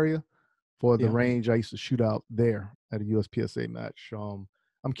Benning area for the range I used to shoot out there at a USPSA match.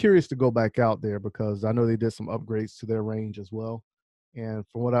 I'm curious to go back out there because I know they did some upgrades to their range as well. And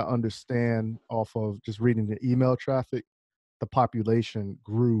from what I understand off of just reading the email traffic, the population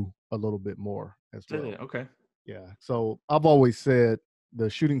grew a little bit more as well. Okay. Yeah. So I've always said the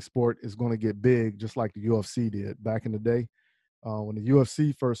shooting sport is going to get big just like the UFC did back in the day. When the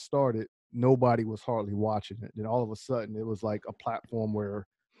UFC first started, nobody was hardly watching it. Then all of a sudden it was like a platform where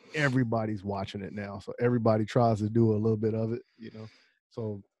everybody's watching it now. So everybody tries to do a little bit of it, you know.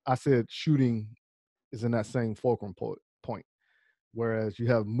 So I said shooting is in that same fulcrum point. Whereas you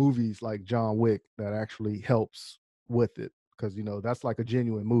have movies like John Wick that actually helps with it because, you know, that's like a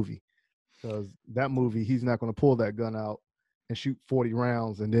genuine movie. Because that movie, he's not going to pull that gun out and shoot 40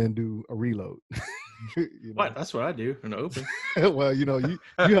 rounds and then do a reload. You know? What? That's what I do in the open. Well, you know, you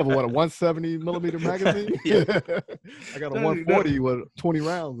have a 170 millimeter magazine? Yeah. I got a 140 with 20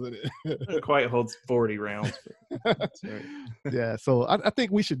 rounds in it. It quite holds 40 rounds. That's right. Yeah, so I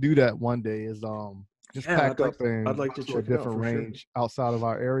think we should do that one day is just pack up and I'd like to go to a different range outside of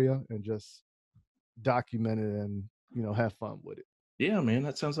our area and just document it and, you know, have fun with it. Yeah, man,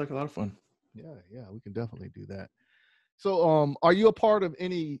 that sounds like a lot of fun. Yeah, we can definitely do that. So are you a part of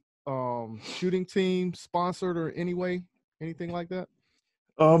any shooting team sponsored or anything like that?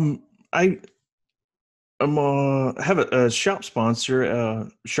 I have a shop sponsor.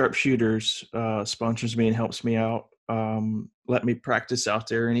 Sharpshooters sponsors me and helps me out. Let me practice out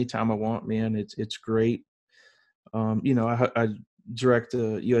there anytime I want, man. It's great. You know, I direct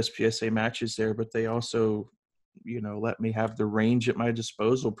the USPSA matches there, but they also, you know, let me have the range at my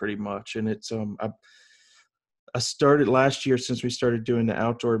disposal pretty much. And it's I started last year, since we started doing the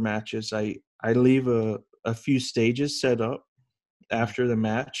outdoor matches, I leave a few stages set up after the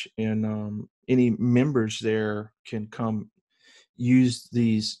match, and any members there can come use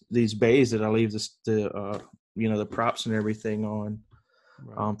these bays that I leave the you know, the props and everything on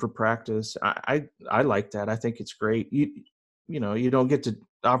for practice. I like that. I think it's great. You know, you don't get the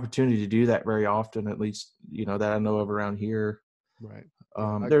opportunity to do that very often, at least, you know, that I know of around here. Right.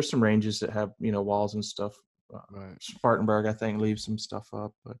 There's some ranges that have, you know, walls and stuff. Right. Spartanburg, I think, leaves some stuff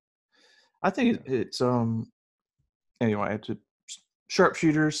up, but I think it's anyway, it's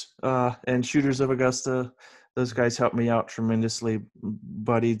sharpshooters and shooters of Augusta. Those guys helped me out tremendously.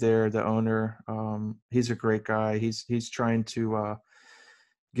 Buddy there, the owner, he's a great guy. He's trying to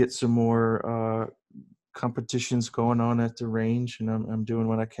get some more competitions going on at the range, and I'm doing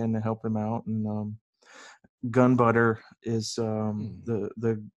what I can to help him out. And Gun Butter is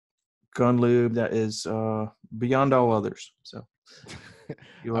the gun lube that is beyond all others. So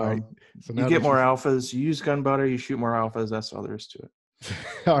you get more alphas. You use Gun Butter, you shoot more alphas. That's all there is to it.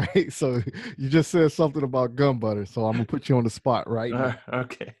 All right, so you just said something about gun butter, so I'm gonna put you on the spot right now.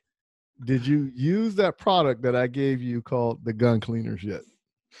 Okay. Did you use that product that I gave you called the gun cleaners yet?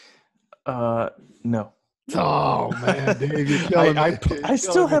 No. Oh man, Dave, you're killing me. I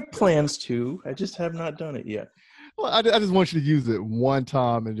still have plans to. I just have not done it yet. Well, I just want you to use it one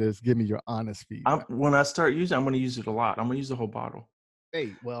time and just give me your honest feedback. When I start using it, I'm going to use it a lot. I'm going to use the whole bottle.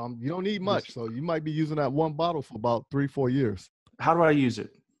 Hey, well, you don't need much, so you might be using that one bottle for about 3-4 years. How do I use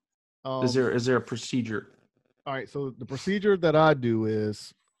it? Is there a procedure? All right, so the procedure that I do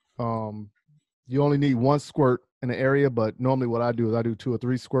is you only need one squirt in the area, but normally what I do is I do 2 or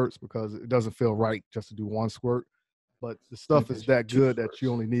 3 squirts because it doesn't feel right just to do one squirt. But the stuff is that good that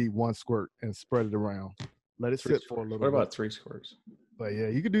you only need one squirt and spread it around. Let it sit for a little bit. What about 3 squirts? But yeah,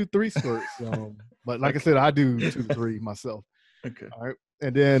 you could do 3 squirts. But like I said, I do 2 to 3 myself. Okay. All right.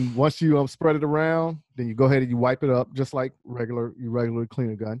 And then once you spread it around, then you go ahead and you wipe it up just like you regularly clean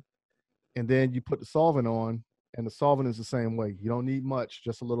a gun. And then you put the solvent on, and the solvent is the same way. You don't need much,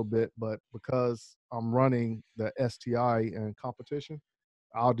 just a little bit. But because I'm running the STI in competition,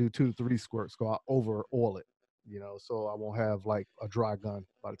 I'll do 2 to 3 squirts. So I'll over oil it, so I won't have like a dry gun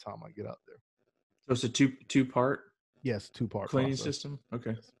by the time I get out there. So it's a two-part? Yes, 2-part cleaning process. system.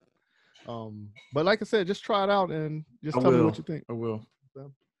 Okay. But like I said, just try it out and just tell me what you think. I will.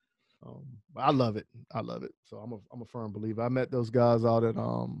 I love it. I love it. So I'm a firm believer. I met those guys out at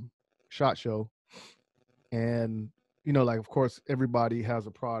SHOT Show, and like of course everybody has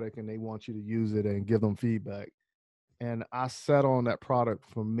a product and they want you to use it and give them feedback. And I sat on that product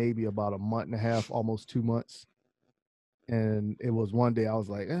for maybe about a month and a half, almost 2 months. And it was one day I was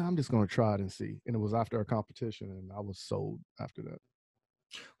like, I'm just going to try it and see. And it was after a competition, and I was sold after that.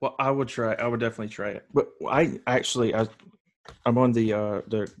 Well, I would definitely try it. But I'm on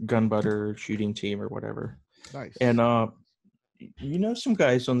the gun butter shooting team or whatever. Nice. And some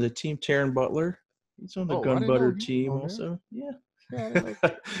guys on the team, Taryn Butler. He's on the gun butter team also. Yeah.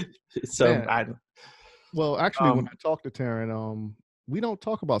 So well, actually, when I talk to Taryn, we don't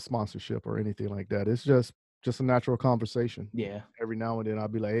talk about sponsorship or anything like that. It's just a natural conversation. Yeah. Every now and then I'll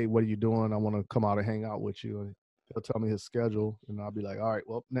be like, hey, what are you doing? I want to come out and hang out with you. And he'll tell me his schedule, and I'll be like, all right,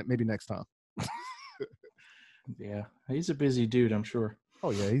 well, maybe next time. Yeah. He's a busy dude, I'm sure.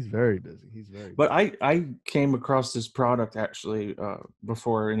 Oh, yeah, he's very busy. But I came across this product actually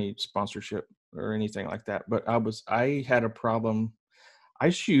before any sponsorship or anything like that. But I had a problem. I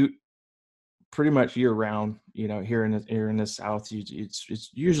shoot pretty much year round. Here in the South, it's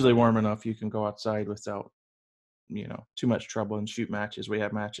usually warm enough you can go outside without too much trouble and shoot matches. We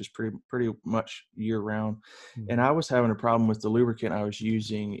have matches pretty much year round. Mm-hmm. And I was having a problem with the lubricant I was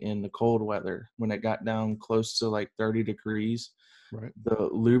using in the cold weather. When it got down close to like 30 degrees, right, the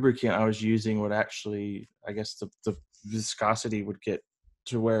lubricant I was using would actually, I guess the viscosity would get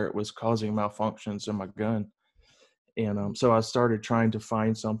to where it was causing malfunctions in my gun. And so I started trying to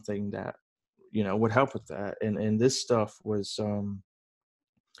find something that would help with that. And this stuff was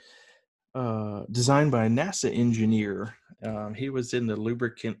designed by a NASA engineer. He was in the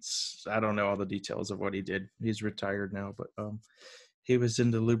lubricants. I don't know all the details of what he did. He's retired now, but he was in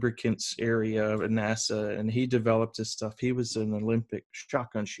the lubricants area of NASA, and he developed this stuff. He was an Olympic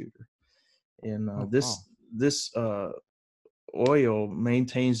shotgun shooter, and this oil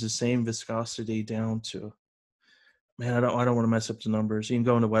maintains the same viscosity down to. Man, I don't want to mess up the numbers. You can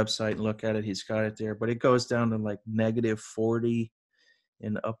go on the website and look at it. He's got it there, but it goes down to like -40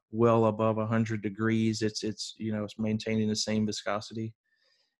 and up well above 100 degrees. It's maintaining the same viscosity.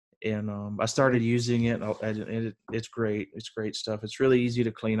 And I started using it, and it's great. It's great stuff. It's really easy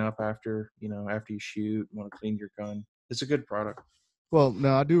to clean up after you shoot, want to clean your gun. It's a good product. Well,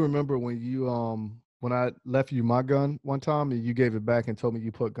 now I do remember when you when I left you my gun one time and you gave it back and told me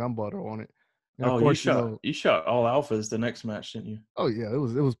you put gun butter on it. And of course, you shot all alphas the next match, didn't you? Oh yeah, it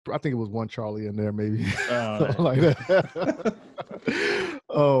was. I think it was one Charlie in there, maybe. Something like that.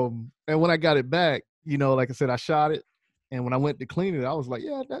 And when I got it back, like I said, I shot it, and when I went to clean it, I was like,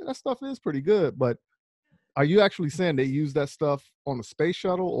 yeah, that stuff is pretty good. But are you actually saying they use that stuff on the space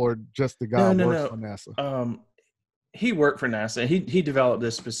shuttle, or just the guy who works for NASA? He worked for NASA. He developed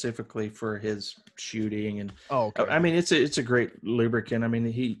this specifically for his shooting, and okay. I mean, it's a great lubricant. I mean,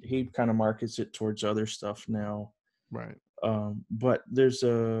 he kind of markets it towards other stuff now, right? But there's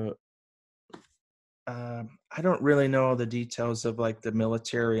I don't really know all the details of like the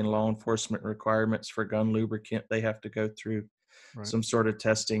military and law enforcement requirements for gun lubricant. They have to go through some sort of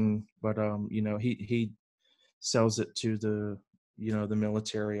testing, but he sells it to the the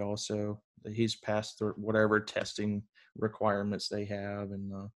military also. He's passed through whatever testing requirements they have,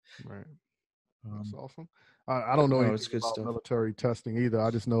 and right. That's awesome. I don't know No, anything it's good about stuff. military testing either. I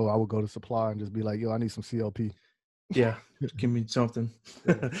just know I would go to supply and just be like, yo, I need some CLP. Yeah, give me something.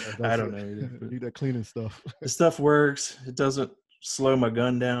 Yeah, I that's don't it. know either. But Need that cleaning stuff. the stuff works. It doesn't slow my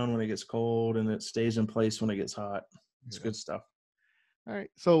gun down when it gets cold, and it stays in place when it gets hot. It's Yeah. good stuff. All right.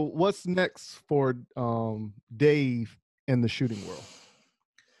 So what's next for Dave in the shooting world?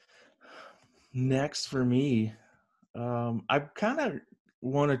 Next for me, I kind of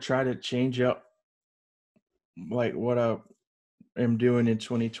want to try to change up like what I am doing in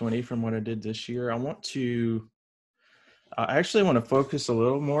 2020 from what I did this year. I actually want to focus a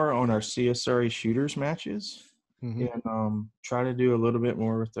little more on our CSRA shooters matches Mhm. and try to do a little bit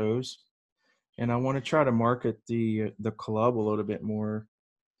more with those. And I want to try to market the club a little bit more,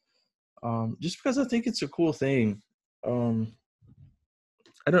 just because I think it's a cool thing. I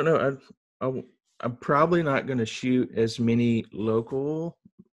don't know. I'm probably not going to shoot as many local.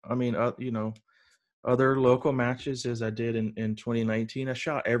 I mean, other local matches as I did in 2019. I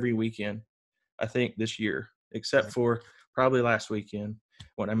shot every weekend, I think, this year, except for probably last weekend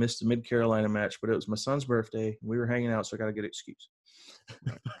when I missed the Mid Carolina match, but it was my son's birthday. We were hanging out, so I got a good excuse.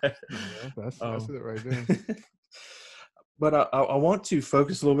 Yeah, that's it right there. But I want to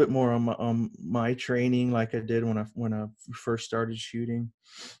focus a little bit more on my training, like I did when I first started shooting.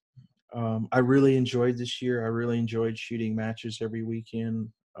 I really enjoyed this year. I really enjoyed shooting matches every weekend.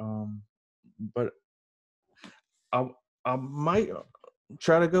 But I might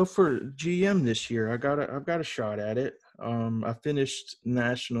try to go for GM this year. I've got a shot at it. I finished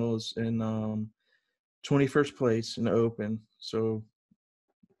nationals in 21st place in the Open. So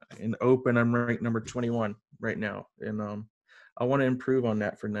in the Open, I'm ranked number 21 right now, and I want to improve on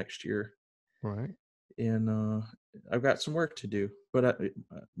that for next year. Right. And I've got some work to do, but I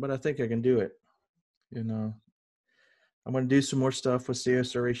think I can do it. I'm going to do some more stuff with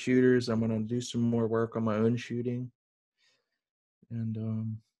CSRA shooters. I'm going to do some more work on my own shooting,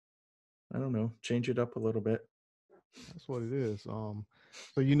 and I don't know, change it up a little bit. That's what it is. So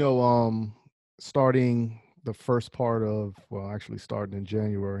starting the first part of actually starting in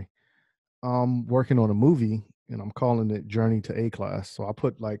January, I'm working on a movie and I'm calling it Journey to A-Class. So I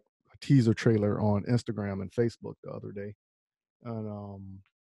put like a teaser trailer on Instagram and Facebook the other day, and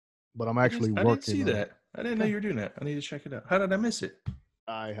but I'm actually I working. didn't see that. I didn't know you were doing that. I need to check it out. How did I miss it?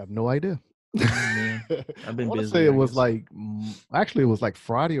 I have no idea. Oh, man. I've been I want to busy, say it I was guess. like actually it was like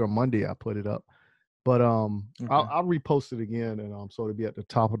Friday or Monday I put it up, but Okay. I'll repost it again and so it'll be at the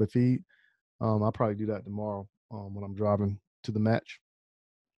top of the feed. I'll probably do that tomorrow when I'm driving to the match.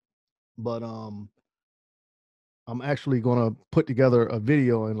 But I'm actually gonna put together a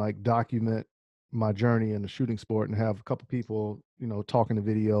video and like document my journey in the shooting sport and have a couple people, talk in the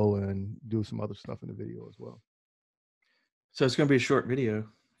video and do some other stuff in the video as well. So it's going to be a short video.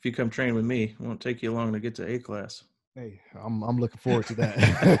 If you come train with me, it won't take you long to get to A-Class. Hey, I'm looking forward to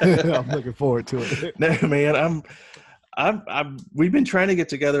that. I'm looking forward to it. No, man, we've been trying to get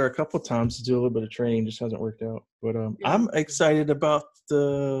together a couple times to do a little bit of training, just hasn't worked out. But I'm excited about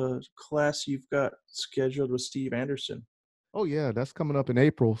the class you've got scheduled with Steve Anderson. Oh yeah, that's coming up in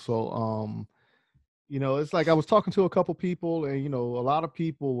April. So it's like I was talking to a couple people and a lot of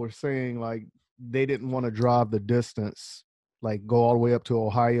people were saying like they didn't want to drive the distance, like go all the way up to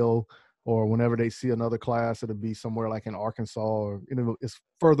Ohio, or whenever they see another class, it'll be somewhere like in Arkansas, or it's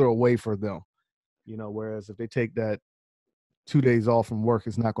further away for them. Whereas if they take that 2 days off from work,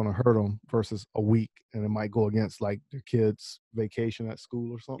 it's not going to hurt them versus a week, and it might go against like their kids' vacation at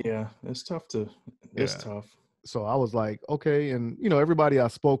school or something. Yeah, it's tough it's tough. So I was like, okay. And, everybody I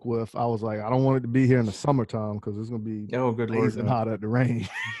spoke with, I was like, I don't want it to be here in the summertime because it's going to be Good Lord, blazing hot at the range,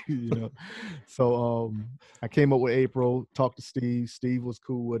 So I came up with April, talked to Steve. Steve was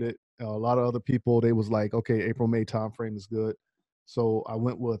cool with it. A lot of other people, they was like, okay, April, May timeframe is good. So I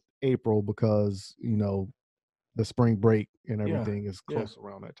went with April because, the spring break and everything is close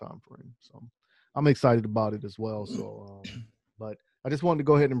around that time frame. So I'm excited about it as well. So, but I just wanted to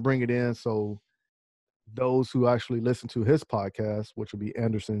go ahead and bring it in. So those who actually listen to his podcast, which will be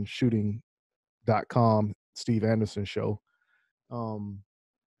AndersonShooting.com, Steve Anderson Show,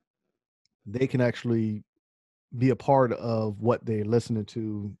 they can actually be a part of what they're listening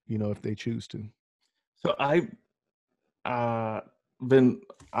to, if they choose to. So I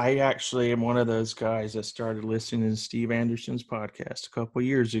actually am one of those guys that started listening to Steve Anderson's podcast a couple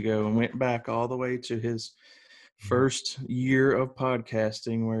years ago and went back all the way to his first year of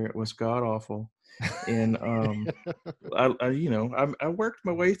podcasting where it was god awful. And I worked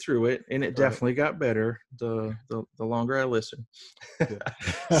my way through it, and it definitely got better the longer I listened.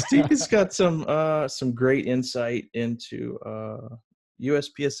 Steve has got some great insight into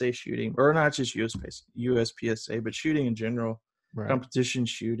USPSA shooting, or not just USPSA, but shooting in general, Right. competition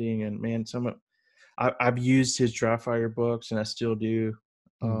shooting. And man, I've used his dry fire books, and I still do.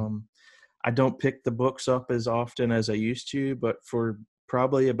 I don't pick the books up as often as I used to, but for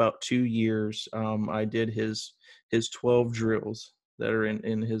probably about 2 years, I did his 12 drills that are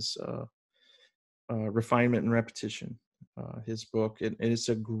in his refinement and repetition, his book. And it's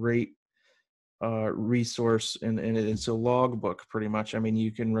a great resource, and it's a log book pretty much. I mean,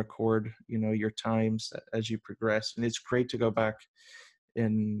 you can record, your times as you progress, and it's great to go back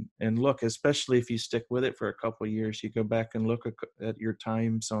and look, especially if you stick with it for a couple of years. You go back and look at your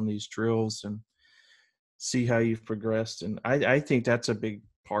times on these drills and see how you've progressed. And I think that's a big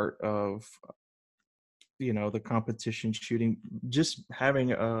part of the competition shooting, just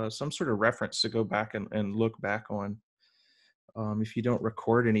having some sort of reference to go back and look back on. If you don't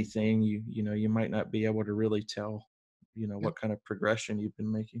record anything, you might not be able to really tell what kind of progression you've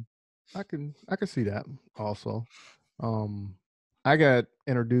been making. I can see that also. I got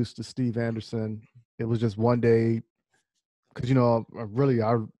introduced to Steve Anderson. It was just one day, because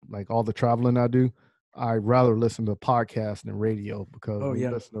I like all the traveling I do. I rather listen to podcasts than radio, because when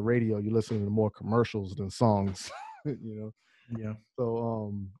you listen to radio, you listen to more commercials than songs. Yeah.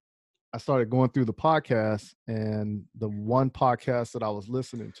 So I started going through the podcasts, and the one podcast that I was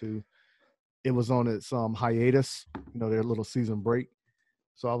listening to, it was on its hiatus, their little season break.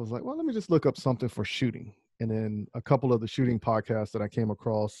 So I was like, well, let me just look up something for shooting. And then a couple of the shooting podcasts that I came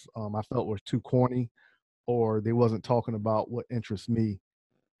across, I felt were too corny, or they wasn't talking about what interests me.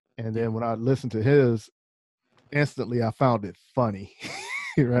 And then when I listened to his, instantly I found it funny.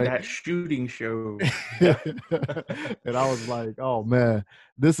 Right? That shooting show. And I was like, oh man,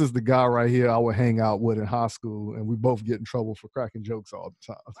 this is the guy right here I would hang out with in high school, and we both get in trouble for cracking jokes all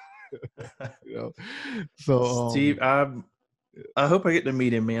the time. So Steve, I hope I get to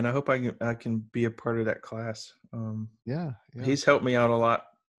meet him, man. I hope I can be a part of that class. Yeah. He's helped me out a lot,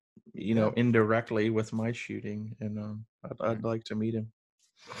 indirectly with my shooting, and I'd like to meet him.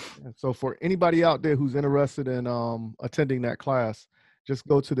 And so for anybody out there who's interested in attending that class, just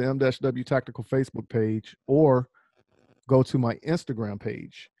go to the M-W Tactical Facebook page, or go to my Instagram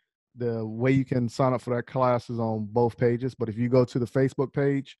page. The way you can sign up for that class is on both pages, but if you go to the Facebook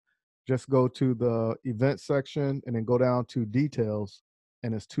page, just go to the event section and then go down to details,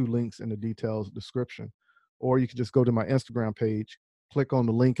 and there's 2 links in the details description. Or you can just go to my Instagram page, click on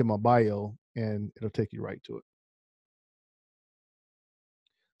the link in my bio, and it'll take you right to it.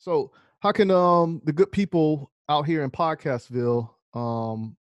 So how can the good people out here in Podcastville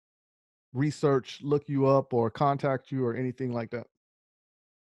research, look you up, or contact you, or anything like that?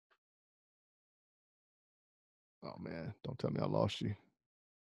 Oh man, don't tell me I lost you.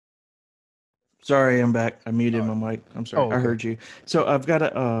 Sorry, I'm back. I muted my mic. I'm sorry. Okay. I heard you. So I've got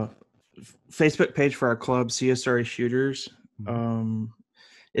a Facebook page for our club, CSRA Shooters.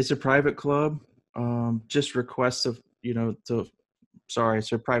 It's a private club. Just request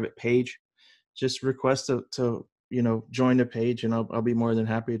it's a private page. Just request to join the page, and I'll be more than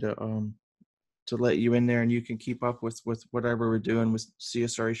happy to let you in there, and you can keep up with whatever we're doing with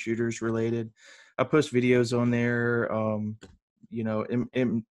CSRA Shooters related. I post videos on there.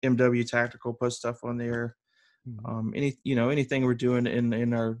 MW Tactical post stuff on there. Anything we're doing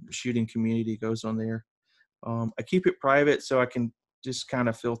in our shooting community goes on there. I keep it private so I can just kind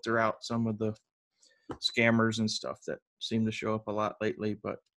of filter out some of the scammers and stuff that seem to show up a lot lately.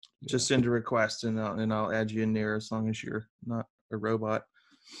 But just send a request, and I'll add you in there, as long as you're not a robot.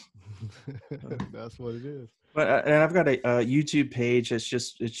 That's what it is. But and I've got a YouTube page. It's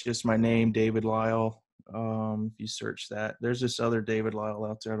just my name, David Lyle. If you search that, there's this other David Lyle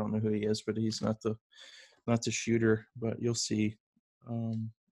out there. I don't know who he is, but he's not the shooter. But you'll see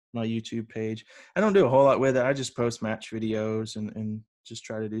my YouTube page. I don't do a whole lot with it. I just post match videos and just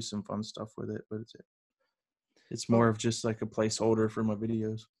try to do some fun stuff with it. But it's more of just like a placeholder for my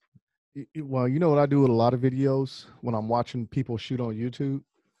videos. Well, you know what I do with a lot of videos when I'm watching people shoot on YouTube?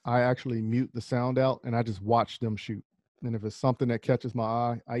 I actually mute the sound out, and I just watch them shoot. And if it's something that catches my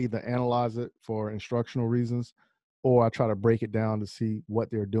eye, I either analyze it for instructional reasons, or I try to break it down to see what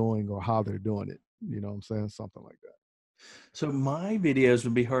they're doing or how they're doing it. You know what I'm saying? Something like that. So my videos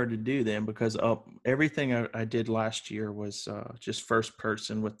would be hard to do then, because everything I did last year was just first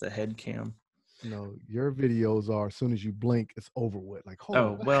person with the head cam. Your videos are, as soon as you blink, it's over with. Like,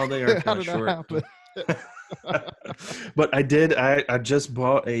 well, they are kind of short. But I just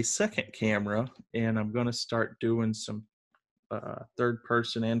bought a second camera, and I'm going to start doing some third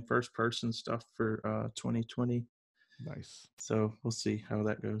person and first person stuff for 2020. Nice. So we'll see how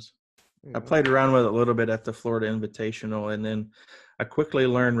that goes. Yeah. I played around with it a little bit at the Florida Invitational, and then I quickly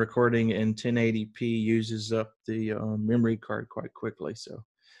learned recording in 1080p uses up the memory card quite quickly. So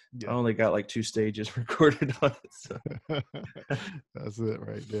I only got like 2 stages recorded on it. So. That's it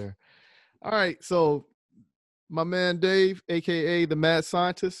right there. All right. So my man Dave, aka the Mad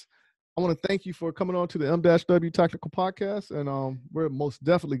Scientist, I want to thank you for coming on to the M-W Tactical Podcast. And we're most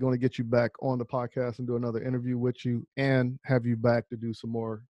definitely going to get you back on the podcast and do another interview with you and have you back to do some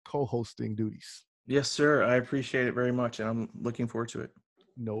more co-hosting duties. Yes, sir. I appreciate it very much, and I'm looking forward to it.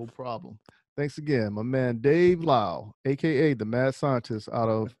 No problem. Thanks again, my man Dave Lau, aka the Mad Scientist, out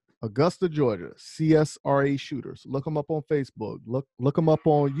of Augusta, Georgia. CSRA Shooters. Look him up on Facebook. Look him up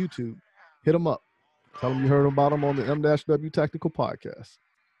on YouTube. Hit him up. Tell him you heard about him on the M-W Tactical Podcast.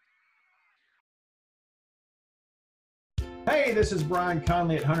 Hey, this is Brian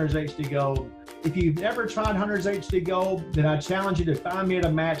Conley at Hunters HD Gold. If you've never tried Hunters HD Gold, then I challenge you to find me at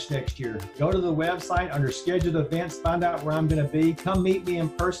a match next year. Go to the website under scheduled events, find out where I'm going to be. Come meet me in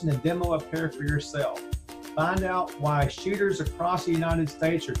person and demo a pair for yourself. Find out why shooters across the United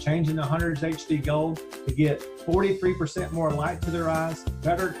States are changing to Hunters HD Gold to get 43% more light to their eyes,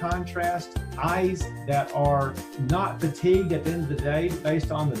 better contrast, eyes that are not fatigued at the end of the day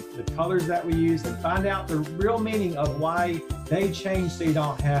based on the colors that we use, and find out the real meaning of why they change so you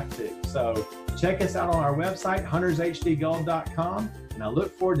don't have to. So check us out on our website, huntershdgold.com, and I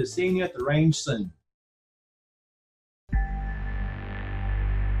look forward to seeing you at the range soon.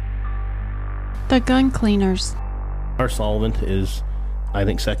 The Gun Cleaners. Our solvent is, I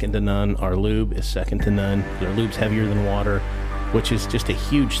think, second to none. Our lube is second to none. Our lube's heavier than water, which is just a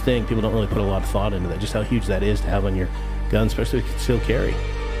huge thing. People don't really put a lot of thought into that, just how huge that is to have on your gun, especially with concealed carry.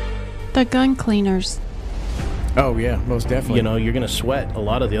 The Gun Cleaners. Oh, yeah, most definitely. You know, you're going to sweat a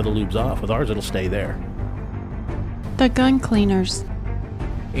lot of the other lubes off. With ours, it'll stay there. The Gun Cleaners.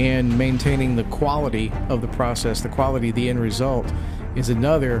 And maintaining the quality of the process, the quality of the end result is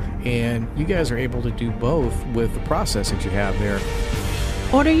another, and you guys are able to do both with the process that you have there.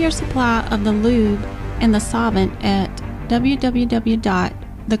 Order your supply of the lube and the solvent at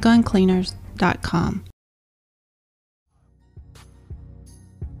www.theguncleaners.com.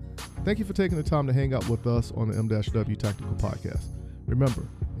 Thank you for taking the time to hang out with us on the M-W Tactical Podcast. Remember,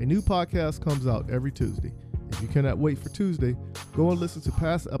 a new podcast comes out every Tuesday. If you cannot wait for Tuesday, go and listen to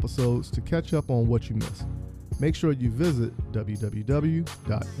past episodes to catch up on what you missed. Make sure you visit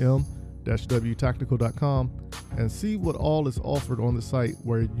www.m-wtactical.com and see what all is offered on the site,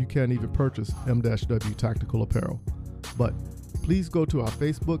 where you can't even purchase M-W Tactical apparel. But please go to our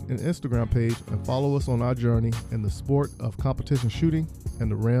Facebook and Instagram page and follow us on our journey in the sport of competition shooting and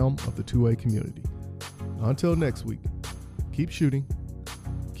the realm of the 2A community. Until next week, keep shooting,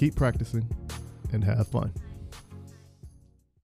 keep practicing, and have fun.